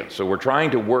interpretation. So we're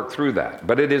trying to work through that.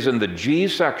 But it is in the G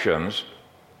sections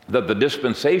that the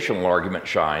dispensational argument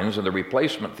shines, and the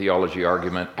replacement theology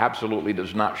argument absolutely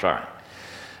does not shine.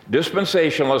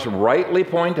 Dispensationalists rightly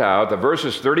point out that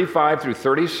verses 35 through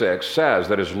 36 says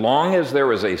that as long as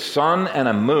there is a sun and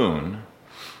a moon,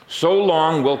 so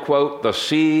long will, quote, the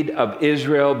seed of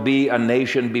Israel be a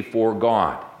nation before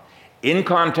God. In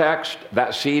context,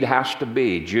 that seed has to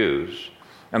be Jews.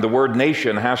 And the word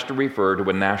nation has to refer to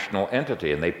a national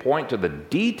entity. And they point to the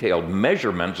detailed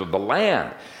measurements of the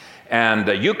land.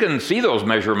 And you can see those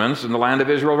measurements in the land of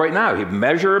Israel right now.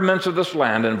 Measurements of this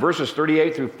land, and verses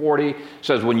 38 through 40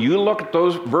 says when you look at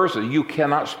those verses, you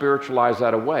cannot spiritualize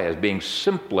that away as being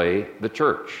simply the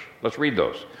church. Let's read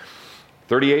those.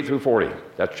 38 through 40.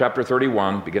 That's chapter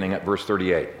 31, beginning at verse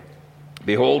 38.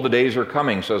 Behold, the days are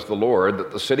coming, says the Lord,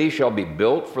 that the city shall be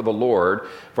built for the Lord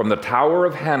from the tower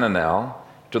of Hananel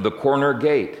to the corner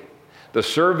gate. The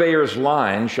surveyor's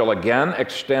line shall again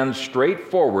extend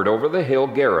straight forward over the hill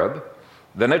Gareb.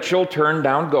 Then it shall turn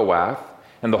down Goath,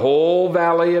 and the whole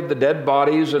valley of the dead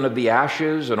bodies and of the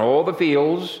ashes and all the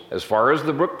fields, as far as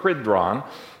the brook Kidron,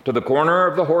 to the corner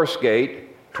of the horse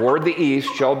gate, toward the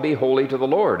east, shall be holy to the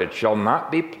Lord. It shall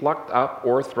not be plucked up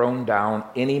or thrown down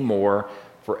any more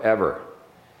forever.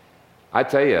 I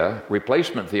tell you,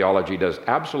 replacement theology does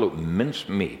absolute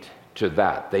mincemeat to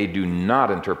that. They do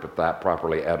not interpret that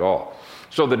properly at all.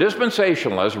 So the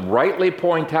dispensationalists rightly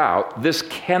point out this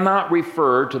cannot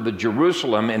refer to the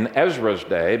Jerusalem in Ezra's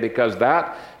day, because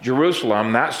that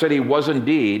Jerusalem, that city, was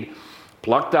indeed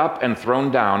plucked up and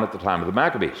thrown down at the time of the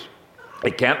Maccabees.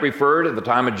 It can't refer to the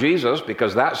time of Jesus,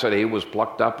 because that city was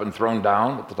plucked up and thrown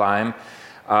down at the time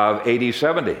of AD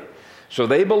 70. So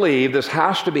they believe this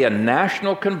has to be a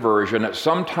national conversion at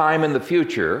some time in the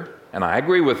future, and I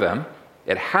agree with them.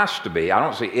 It has to be. I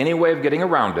don't see any way of getting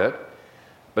around it,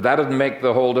 but that doesn't make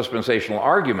the whole dispensational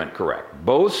argument correct.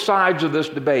 Both sides of this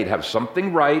debate have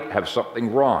something right, have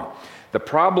something wrong. The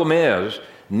problem is,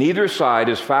 neither side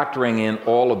is factoring in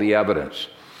all of the evidence.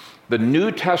 The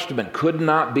New Testament could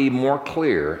not be more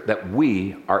clear that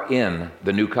we are in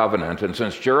the new covenant, and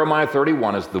since Jeremiah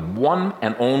 31 is the one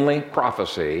and only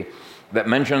prophecy that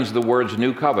mentions the words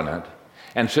new covenant,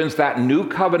 and since that new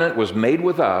covenant was made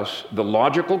with us, the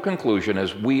logical conclusion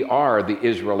is we are the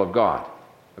Israel of God.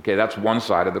 Okay, that's one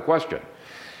side of the question.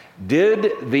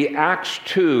 Did the Acts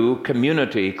 2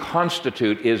 community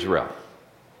constitute Israel?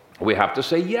 We have to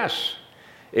say yes.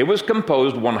 It was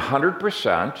composed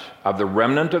 100% of the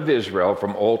remnant of Israel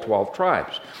from all 12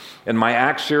 tribes. In my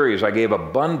Acts series, I gave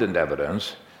abundant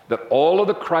evidence that all of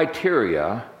the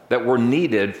criteria that were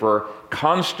needed for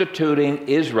constituting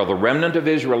Israel, the remnant of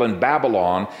Israel in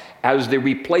Babylon, as the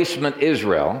replacement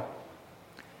Israel,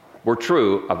 were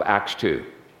true of Acts 2.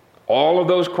 All of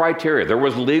those criteria. There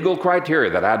was legal criteria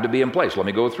that had to be in place. Let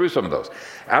me go through some of those.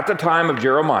 At the time of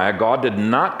Jeremiah, God did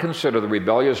not consider the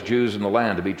rebellious Jews in the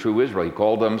land to be true Israel. He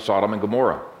called them Sodom and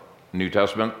Gomorrah. The New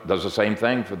Testament does the same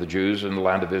thing for the Jews in the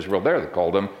land of Israel there. They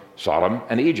called them Sodom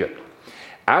and Egypt.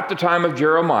 At the time of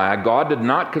Jeremiah, God did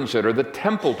not consider the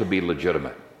temple to be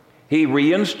legitimate. He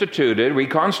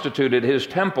reconstituted his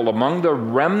temple among the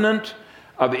remnant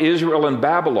of Israel in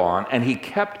Babylon, and he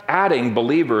kept adding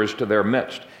believers to their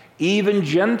midst. Even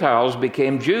Gentiles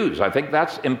became Jews. I think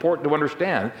that's important to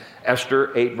understand.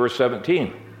 Esther 8, verse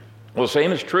 17. Well, the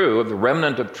same is true of the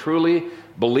remnant of truly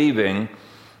believing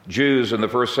Jews in the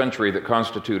first century that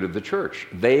constituted the church.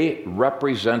 They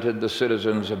represented the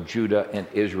citizens of Judah and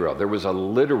Israel. There was a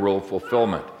literal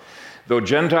fulfillment. Though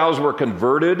Gentiles were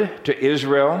converted to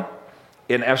Israel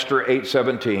in Esther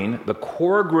 8:17, the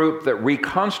core group that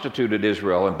reconstituted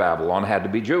Israel in Babylon had to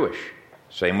be Jewish.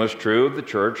 Same was true of the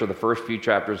church of the first few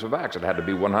chapters of Acts. It had to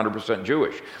be 100%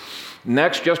 Jewish.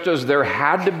 Next, just as there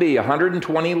had to be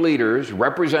 120 leaders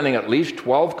representing at least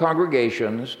 12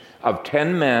 congregations of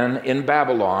 10 men in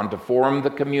Babylon to form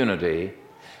the community,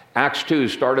 Acts 2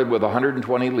 started with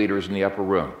 120 leaders in the upper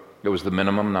room. It was the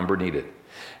minimum number needed.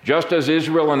 Just as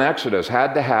Israel in Exodus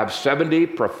had to have 70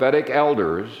 prophetic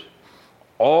elders,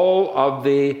 all of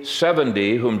the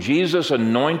 70 whom Jesus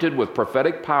anointed with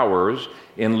prophetic powers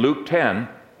in Luke 10,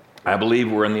 I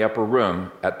believe, were in the upper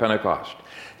room at Pentecost.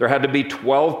 There had to be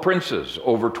 12 princes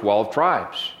over 12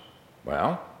 tribes.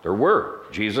 Well, there were.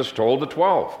 Jesus told the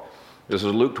 12. This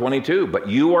is Luke 22. But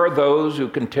you are those who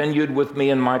continued with me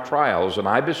in my trials, and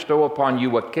I bestow upon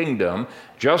you a kingdom,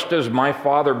 just as my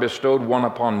Father bestowed one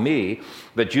upon me,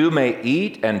 that you may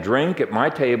eat and drink at my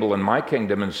table in my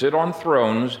kingdom and sit on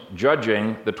thrones,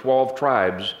 judging the 12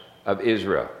 tribes of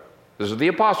Israel. This is the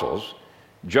apostles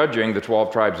judging the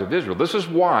 12 tribes of Israel. This is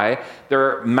why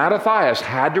Mattathias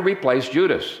had to replace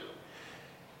Judas.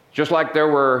 Just like there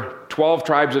were 12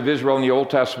 tribes of Israel in the Old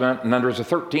Testament, and then there's a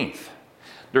 13th.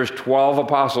 There's 12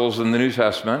 apostles in the New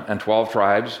Testament and 12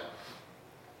 tribes.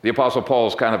 The Apostle Paul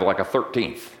is kind of like a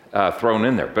 13th thrown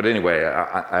in there. But anyway,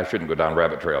 I shouldn't go down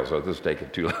rabbit trails, so this is taking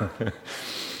too long.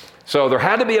 So there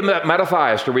had to be a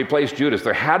Mattathias to replace Judas.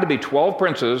 There had to be 12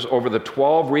 princes over the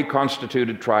 12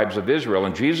 reconstituted tribes of Israel.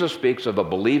 And Jesus speaks of a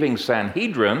believing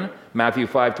Sanhedrin, Matthew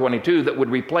 5:22, that would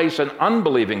replace an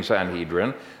unbelieving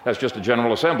Sanhedrin. That's just a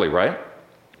general assembly, right?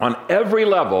 On every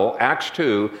level, Acts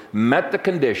 2 met the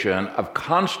condition of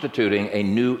constituting a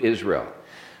new Israel.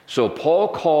 So Paul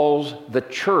calls the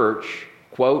church,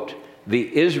 quote,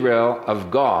 the Israel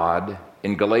of God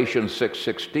in Galatians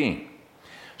 6:16.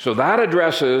 So that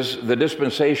addresses the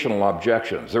dispensational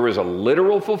objections. There is a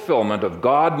literal fulfillment of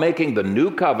God making the new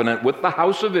covenant with the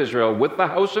house of Israel, with the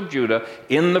house of Judah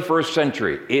in the first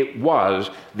century. It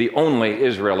was the only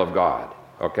Israel of God,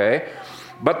 okay?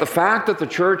 But the fact that the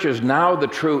church is now the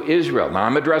true Israel, now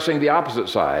I'm addressing the opposite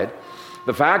side,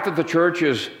 the fact that the church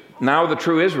is now the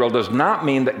true Israel does not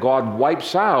mean that God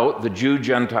wipes out the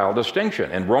Jew-Gentile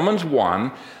distinction. In Romans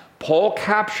 1, Paul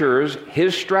captures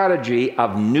his strategy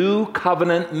of new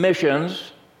covenant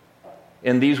missions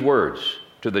in these words,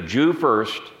 to the Jew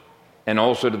first and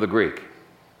also to the Greek.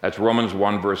 That's Romans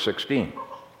 1, verse 16.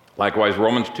 Likewise,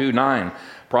 Romans 2:9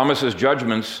 promises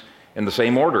judgments in the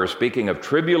same order, speaking of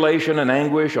tribulation and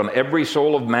anguish on every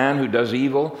soul of man who does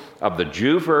evil, of the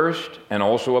Jew first and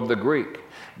also of the Greek.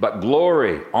 But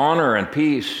glory, honor, and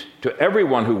peace to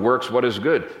everyone who works what is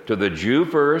good, to the Jew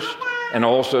first and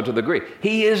also to the Greek.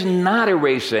 He is not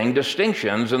erasing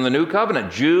distinctions in the new covenant.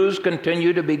 Jews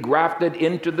continue to be grafted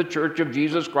into the church of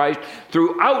Jesus Christ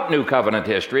throughout new covenant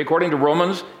history, according to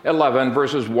Romans 11,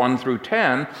 verses 1 through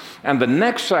 10. And the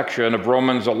next section of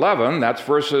Romans 11, that's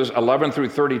verses 11 through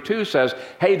 32, says,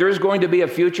 hey, there's going to be a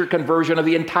future conversion of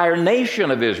the entire nation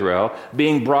of Israel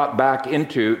being brought back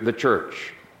into the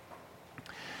church.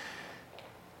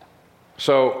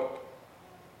 So,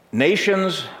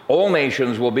 all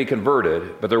nations will be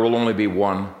converted, but there will only be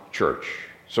one church.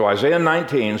 So Isaiah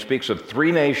 19 speaks of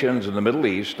 3 nations in the Middle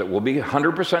East that will be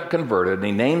 100% converted, and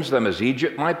he names them as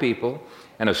Egypt, my people,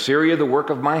 and Assyria, the work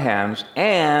of my hands,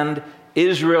 and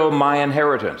Israel, my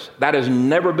inheritance. That has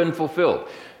never been fulfilled.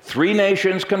 3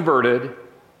 nations converted,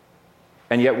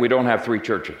 and yet we don't have 3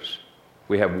 churches.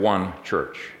 We have one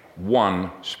church. One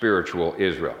spiritual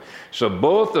Israel. So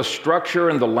both the structure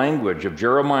and the language of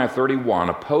Jeremiah 31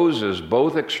 opposes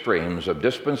both extremes of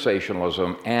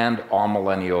dispensationalism and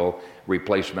amillennial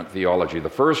replacement theology. The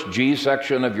first G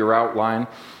section of your outline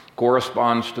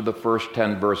corresponds to the first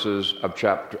 10 verses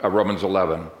of Romans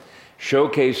 11,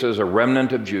 showcases a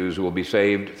remnant of Jews who will be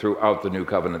saved throughout the New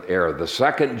Covenant era. The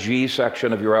second G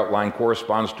section of your outline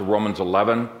corresponds to Romans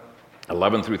 11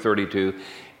 through 32.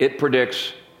 It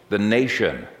predicts the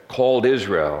nation called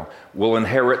Israel will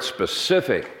inherit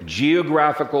specific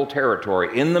geographical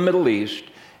territory in the Middle East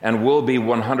and will be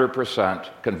 100%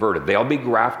 converted. They'll be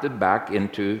grafted back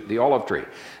into the olive tree.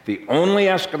 The only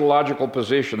eschatological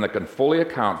position that can fully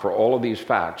account for all of these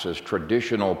facts is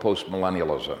traditional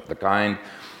postmillennialism, the kind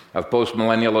of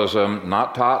postmillennialism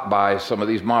not taught by some of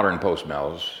these modern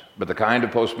postmills, but the kind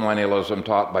of postmillennialism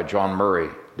taught by John Murray,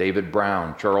 David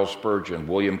Brown, Charles Spurgeon,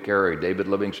 William Carey, David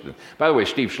Livingston. By the way,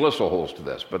 Steve Schlissel holds to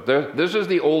this, but this is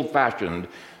the old-fashioned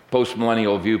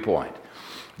postmillennial viewpoint.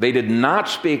 They did not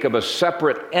speak of a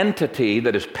separate entity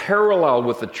that is parallel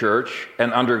with the church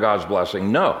and under God's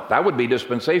blessing. No, that would be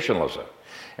dispensationalism.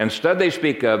 Instead, they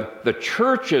speak of the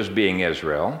church as being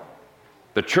Israel.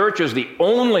 The church is the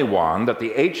only one that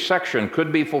the H section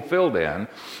could be fulfilled in,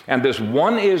 and this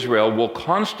one Israel will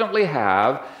constantly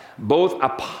have both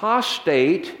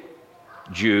apostate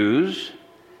Jews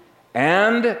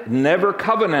and never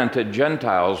covenanted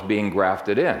Gentiles being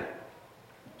grafted in.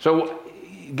 So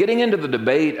getting into the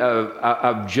debate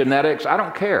of genetics, I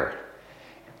don't care.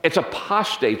 It's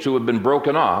apostates who have been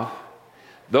broken off.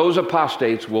 Those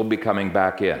apostates will be coming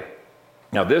back in.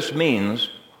 Now this means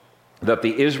that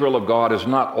the Israel of God is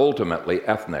not ultimately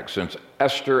ethnic, since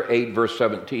Esther 8 verse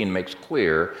 17 makes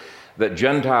clear that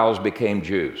Gentiles became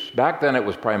Jews. Back then it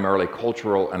was primarily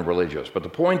cultural and religious, but the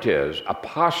point is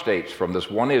apostates from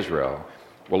this one Israel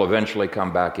will eventually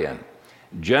come back in.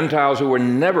 Gentiles who were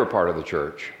never part of the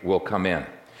church will come in.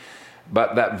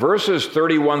 But that verses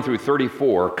 31 through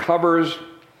 34 covers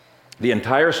the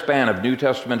entire span of New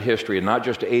Testament history, and not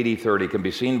just AD 30, can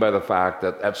be seen by the fact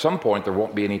that at some point there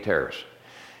won't be any tares.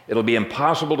 It'll be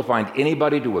impossible to find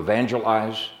anybody to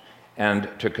evangelize and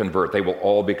to convert. They will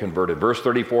all be converted. Verse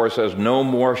 34 says, "No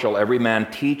more shall every man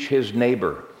teach his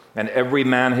neighbor, and every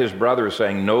man his brother,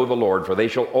 saying, Know the Lord, for they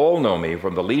shall all know me,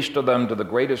 from the least of them to the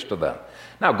greatest of them."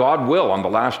 Now, God will, on the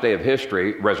last day of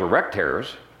history, resurrect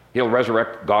tares. He'll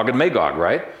resurrect Gog and Magog,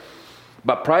 right?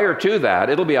 But prior to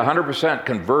that, it'll be a 100%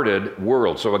 converted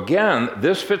world. So again,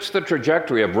 this fits the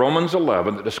trajectory of Romans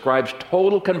 11 that describes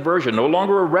total conversion, no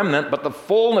longer a remnant, but the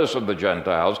fullness of the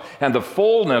Gentiles and the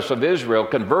fullness of Israel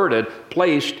converted,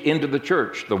 placed into the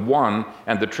church, the one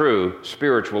and the true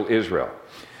spiritual Israel.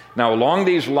 Now, along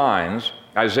these lines,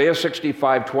 Isaiah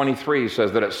 65:23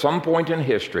 says that at some point in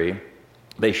history,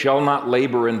 they shall not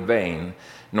labor in vain,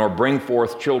 nor bring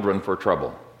forth children for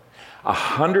trouble.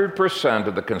 100%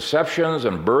 of the conceptions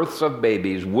and births of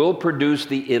babies will produce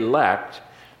the elect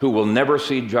who will never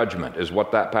see judgment, is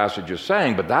what that passage is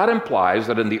saying. But that implies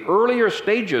that in the earlier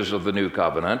stages of the new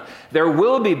covenant, there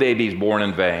will be babies born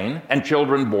in vain and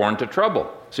children born to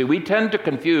trouble. See, we tend to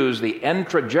confuse the end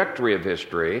trajectory of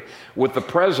history with the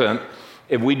present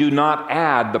if we do not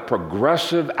add the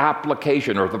progressive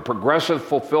application or the progressive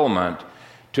fulfillment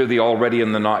to the already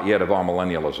and the not yet of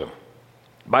amillennialism.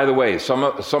 By the way, some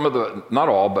of the, not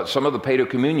all, but some of the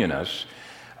paedocommunionists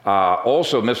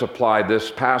also misapplied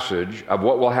this passage of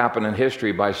what will happen in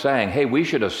history by saying, hey, we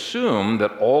should assume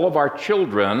that all of our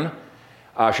children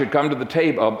should come to the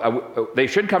table. They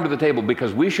should come to the table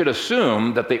because we should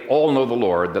assume that they all know the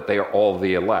Lord, that they are all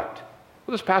the elect.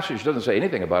 Well, this passage doesn't say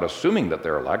anything about assuming that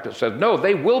they're elect. It says, no,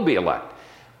 they will be elect.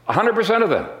 100% of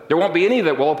them. There won't be any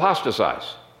that will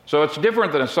apostatize. So it's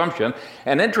different than assumption.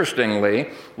 And interestingly,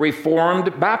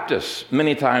 Reformed Baptists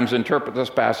many times interpret this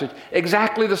passage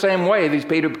exactly the same way these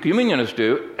paedocommunionists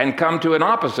do and come to an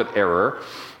opposite error.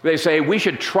 They say we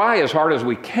should try as hard as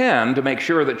we can to make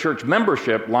sure that church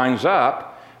membership lines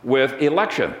up with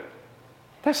election.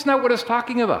 That's not what it's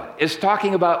talking about. It's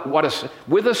talking about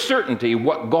with a certainty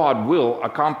what God will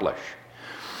accomplish.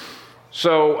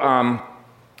 So,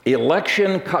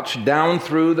 election cuts down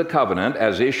through the covenant,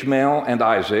 as Ishmael and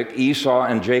Isaac, Esau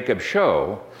and Jacob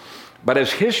show. But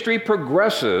as history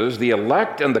progresses, the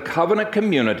elect and the covenant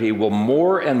community will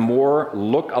more and more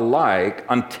look alike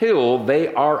until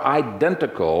they are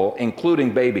identical,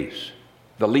 including babies,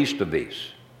 the least of these.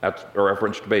 That's a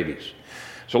reference to babies.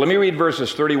 So let me read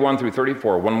verses 31 through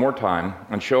 34 one more time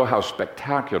and show how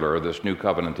spectacular this new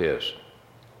covenant is.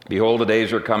 Behold, the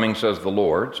days are coming, says the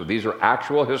Lord. So these are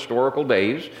actual historical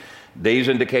days. Days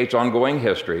indicates ongoing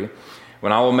history.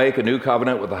 When I will make a new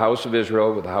covenant with the house of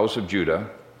Israel, with the house of Judah.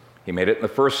 He made it in the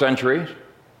first century.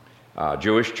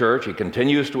 Jewish church. He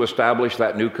continues to establish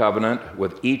that new covenant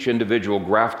with each individual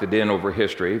grafted in over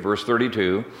history. Verse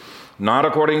 32, not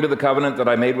according to the covenant that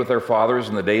I made with their fathers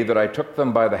in the day that I took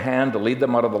them by the hand to lead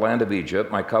them out of the land of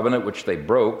Egypt, my covenant which they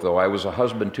broke, though I was a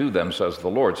husband to them, says the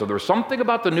Lord. So there's something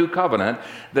about the new covenant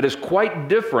that is quite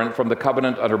different from the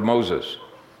covenant under Moses.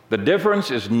 The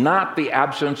difference is not the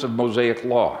absence of Mosaic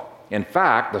law. In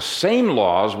fact, the same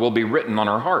laws will be written on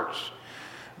our hearts.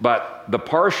 But the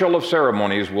partial of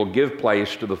ceremonies will give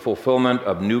place to the fulfillment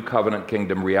of new covenant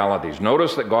kingdom realities.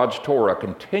 Notice that God's Torah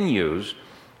continues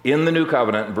in the new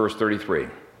covenant in verse 33.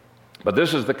 But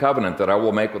this is the covenant that I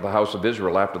will make with the house of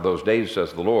Israel after those days,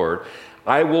 says the Lord.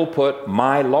 I will put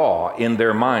my law in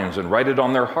their minds and write it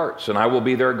on their hearts, and I will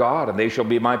be their God, and they shall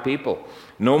be my people.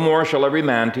 No more shall every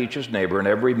man teach his neighbor, and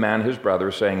every man his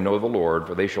brother, saying, Know the Lord,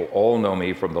 for they shall all know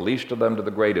me, from the least of them to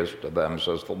the greatest of them,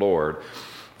 says the Lord.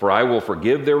 For I will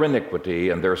forgive their iniquity,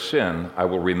 and their sin I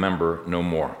will remember no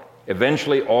more.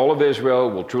 Eventually, all of Israel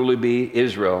will truly be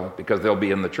Israel because they'll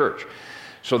be in the church.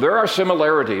 So there are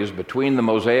similarities between the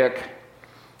Mosaic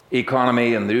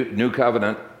economy and the New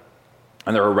Covenant,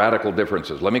 and there are radical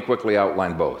differences. Let me quickly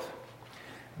outline both.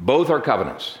 Both are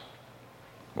covenants.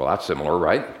 Well, that's similar,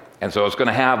 right? And so it's going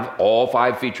to have all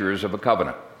 5 features of a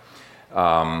covenant.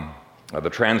 The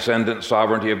transcendent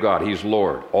sovereignty of God. He's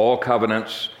Lord. All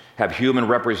covenants have human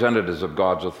representatives of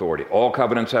God's authority. All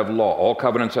covenants have law. All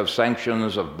covenants have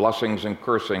sanctions of blessings and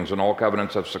cursings, and all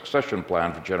covenants have succession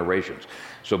plan for generations.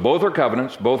 So both are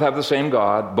covenants, both have the same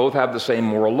God, both have the same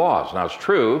moral laws. Now it's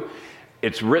true,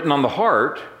 it's written on the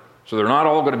heart, so they're not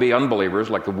all going to be unbelievers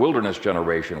like the wilderness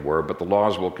generation were, but the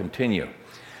laws will continue.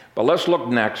 But let's look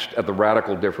next at the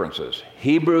radical differences.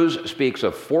 Hebrews speaks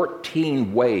of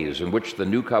 14 ways in which the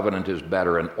new covenant is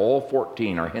better, and all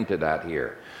 14 are hinted at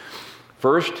here.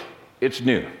 First, it's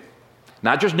new.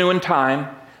 Not just new in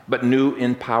time, but new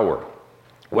in power.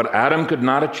 What Adam could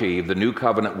not achieve, the new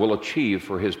covenant will achieve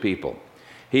for his people.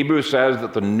 Hebrews says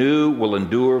that the new will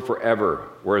endure forever,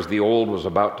 whereas the old was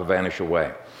about to vanish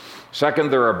away.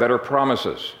 Second, there are better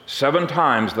promises. 7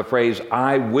 times the phrase,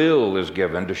 I will, is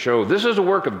given to show this is a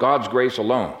work of God's grace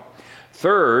alone.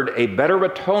 Third, a better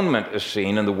atonement is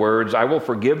seen in the words, I will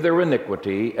forgive their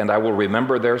iniquity and I will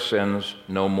remember their sins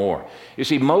no more. You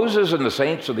see, Moses and the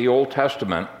saints of the Old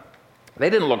Testament, they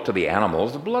didn't look to the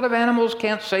animals. The blood of animals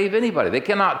can't save anybody. They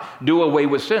cannot do away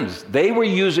with sins. They were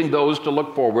using those to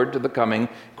look forward to the coming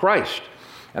Christ.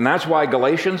 And that's why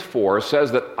Galatians 4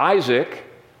 says that Isaac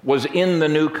was in the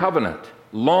new covenant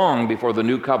long before the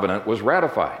new covenant was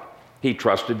ratified. He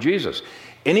trusted Jesus.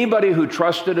 Anybody who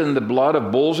trusted in the blood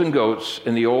of bulls and goats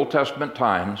in the Old Testament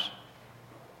times,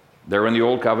 they're in the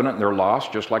Old Covenant and they're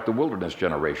lost, just like the wilderness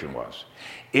generation was.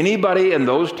 Anybody in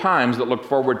those times that looked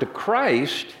forward to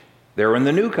Christ, they're in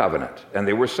the New Covenant and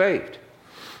they were saved.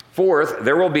 Fourth,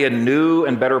 there will be a new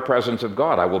and better presence of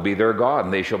God. I will be their God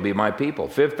and they shall be my people.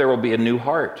 Fifth, there will be a new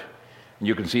heart.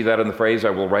 You can see that in the phrase,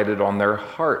 I will write it on their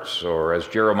hearts. Or as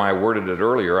Jeremiah worded it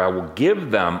earlier, I will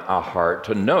give them a heart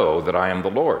to know that I am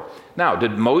the Lord. Now,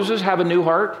 did Moses have a new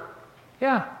heart?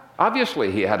 Yeah,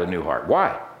 obviously he had a new heart.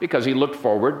 Why? Because he looked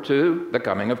forward to the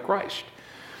coming of Christ.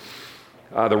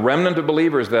 The remnant of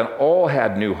believers then all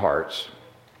had new hearts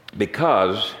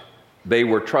because they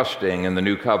were trusting in the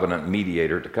new covenant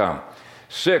mediator to come.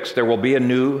 Sixth, there will be a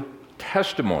new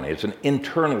testimony. It's an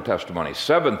internal testimony.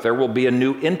 Seventh, there will be a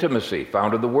new intimacy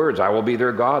found in the words, I will be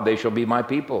their God, they shall be my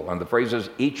people. And the phrases,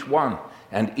 each one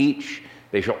and each,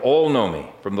 they shall all know me,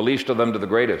 from the least of them to the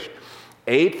greatest.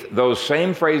 Eighth, those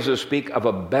same phrases speak of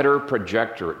a better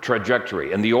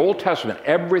trajectory. In the Old Testament,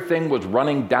 everything was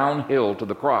running downhill to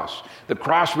the cross. The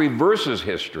cross reverses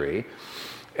history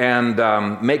and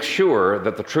makes sure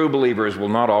that the true believers will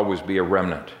not always be a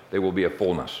remnant. They will be a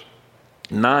fullness.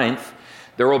 Ninth,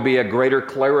 there will be a greater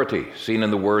clarity seen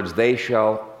in the words, they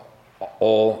shall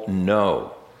all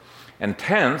know. And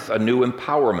 10th, a new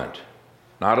empowerment,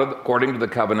 not according to the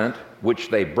covenant which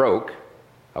they broke.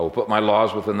 I will put my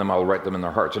laws within them, I will write them in their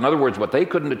hearts. In other words, what they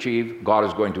couldn't achieve, God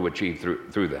is going to achieve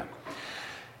through them.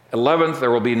 11th,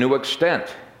 there will be new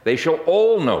extent. They shall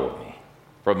all know me,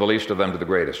 from the least of them to the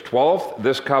greatest. 12th,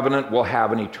 this covenant will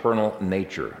have an eternal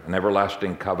nature, an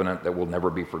everlasting covenant that will never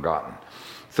be forgotten.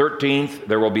 13th,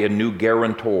 there will be a new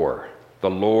guarantor. The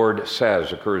Lord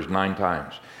says occurs 9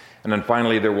 times. And then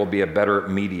finally, there will be a better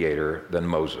mediator than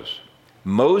Moses.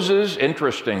 Moses,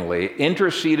 interestingly,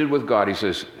 interceded with God. He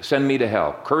says, send me to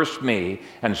hell, curse me,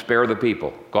 and spare the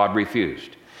people. God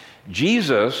refused.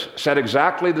 Jesus said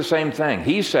exactly the same thing.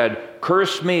 He said,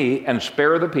 curse me and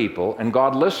spare the people, and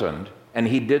God listened, and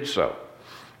he did so.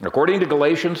 According to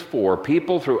Galatians 4,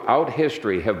 people throughout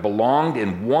history have belonged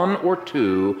in one or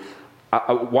two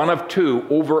one of two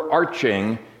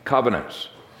overarching covenants.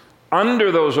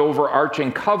 Under those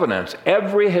overarching covenants,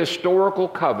 every historical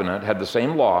covenant had the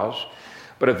same laws,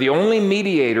 but if the only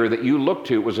mediator that you looked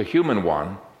to was a human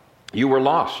one, you were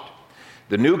lost.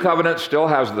 The new covenant still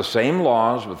has the same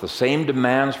laws with the same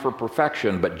demands for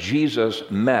perfection, but Jesus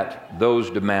met those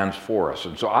demands for us.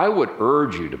 And so I would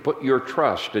urge you to put your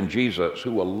trust in Jesus,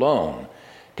 who alone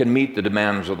can meet the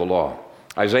demands of the law.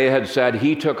 Isaiah had said,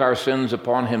 he took our sins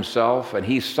upon himself and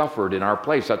he suffered in our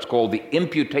place. That's called the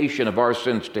imputation of our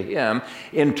sins to him.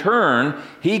 In turn,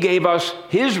 he gave us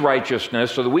his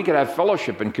righteousness so that we could have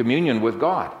fellowship and communion with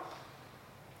God.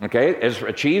 Okay, it's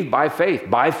achieved by faith.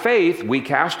 By faith, we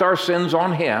cast our sins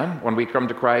on him when we come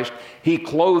to Christ. He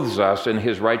clothes us in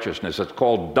his righteousness. It's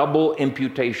called double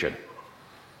imputation.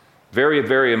 Very,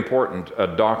 very important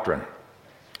doctrine.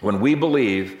 When we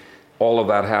believe, all of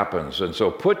that happens. And so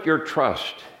put your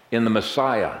trust in the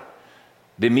Messiah,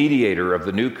 the mediator of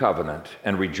the new covenant,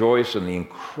 and rejoice in the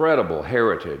incredible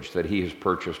heritage that he has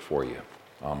purchased for you.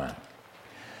 Amen.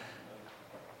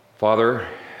 Father,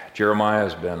 Jeremiah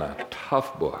has been a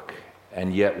tough book,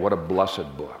 and yet what a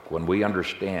blessed book when we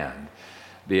understand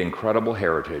the incredible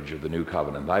heritage of the new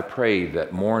covenant. I pray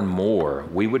that more and more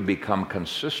we would become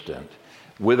consistent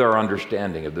with our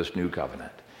understanding of this new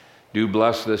covenant. Do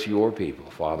bless this your people,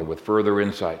 Father, with further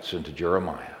insights into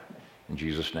Jeremiah. In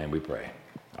Jesus' name we pray.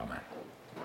 Amen.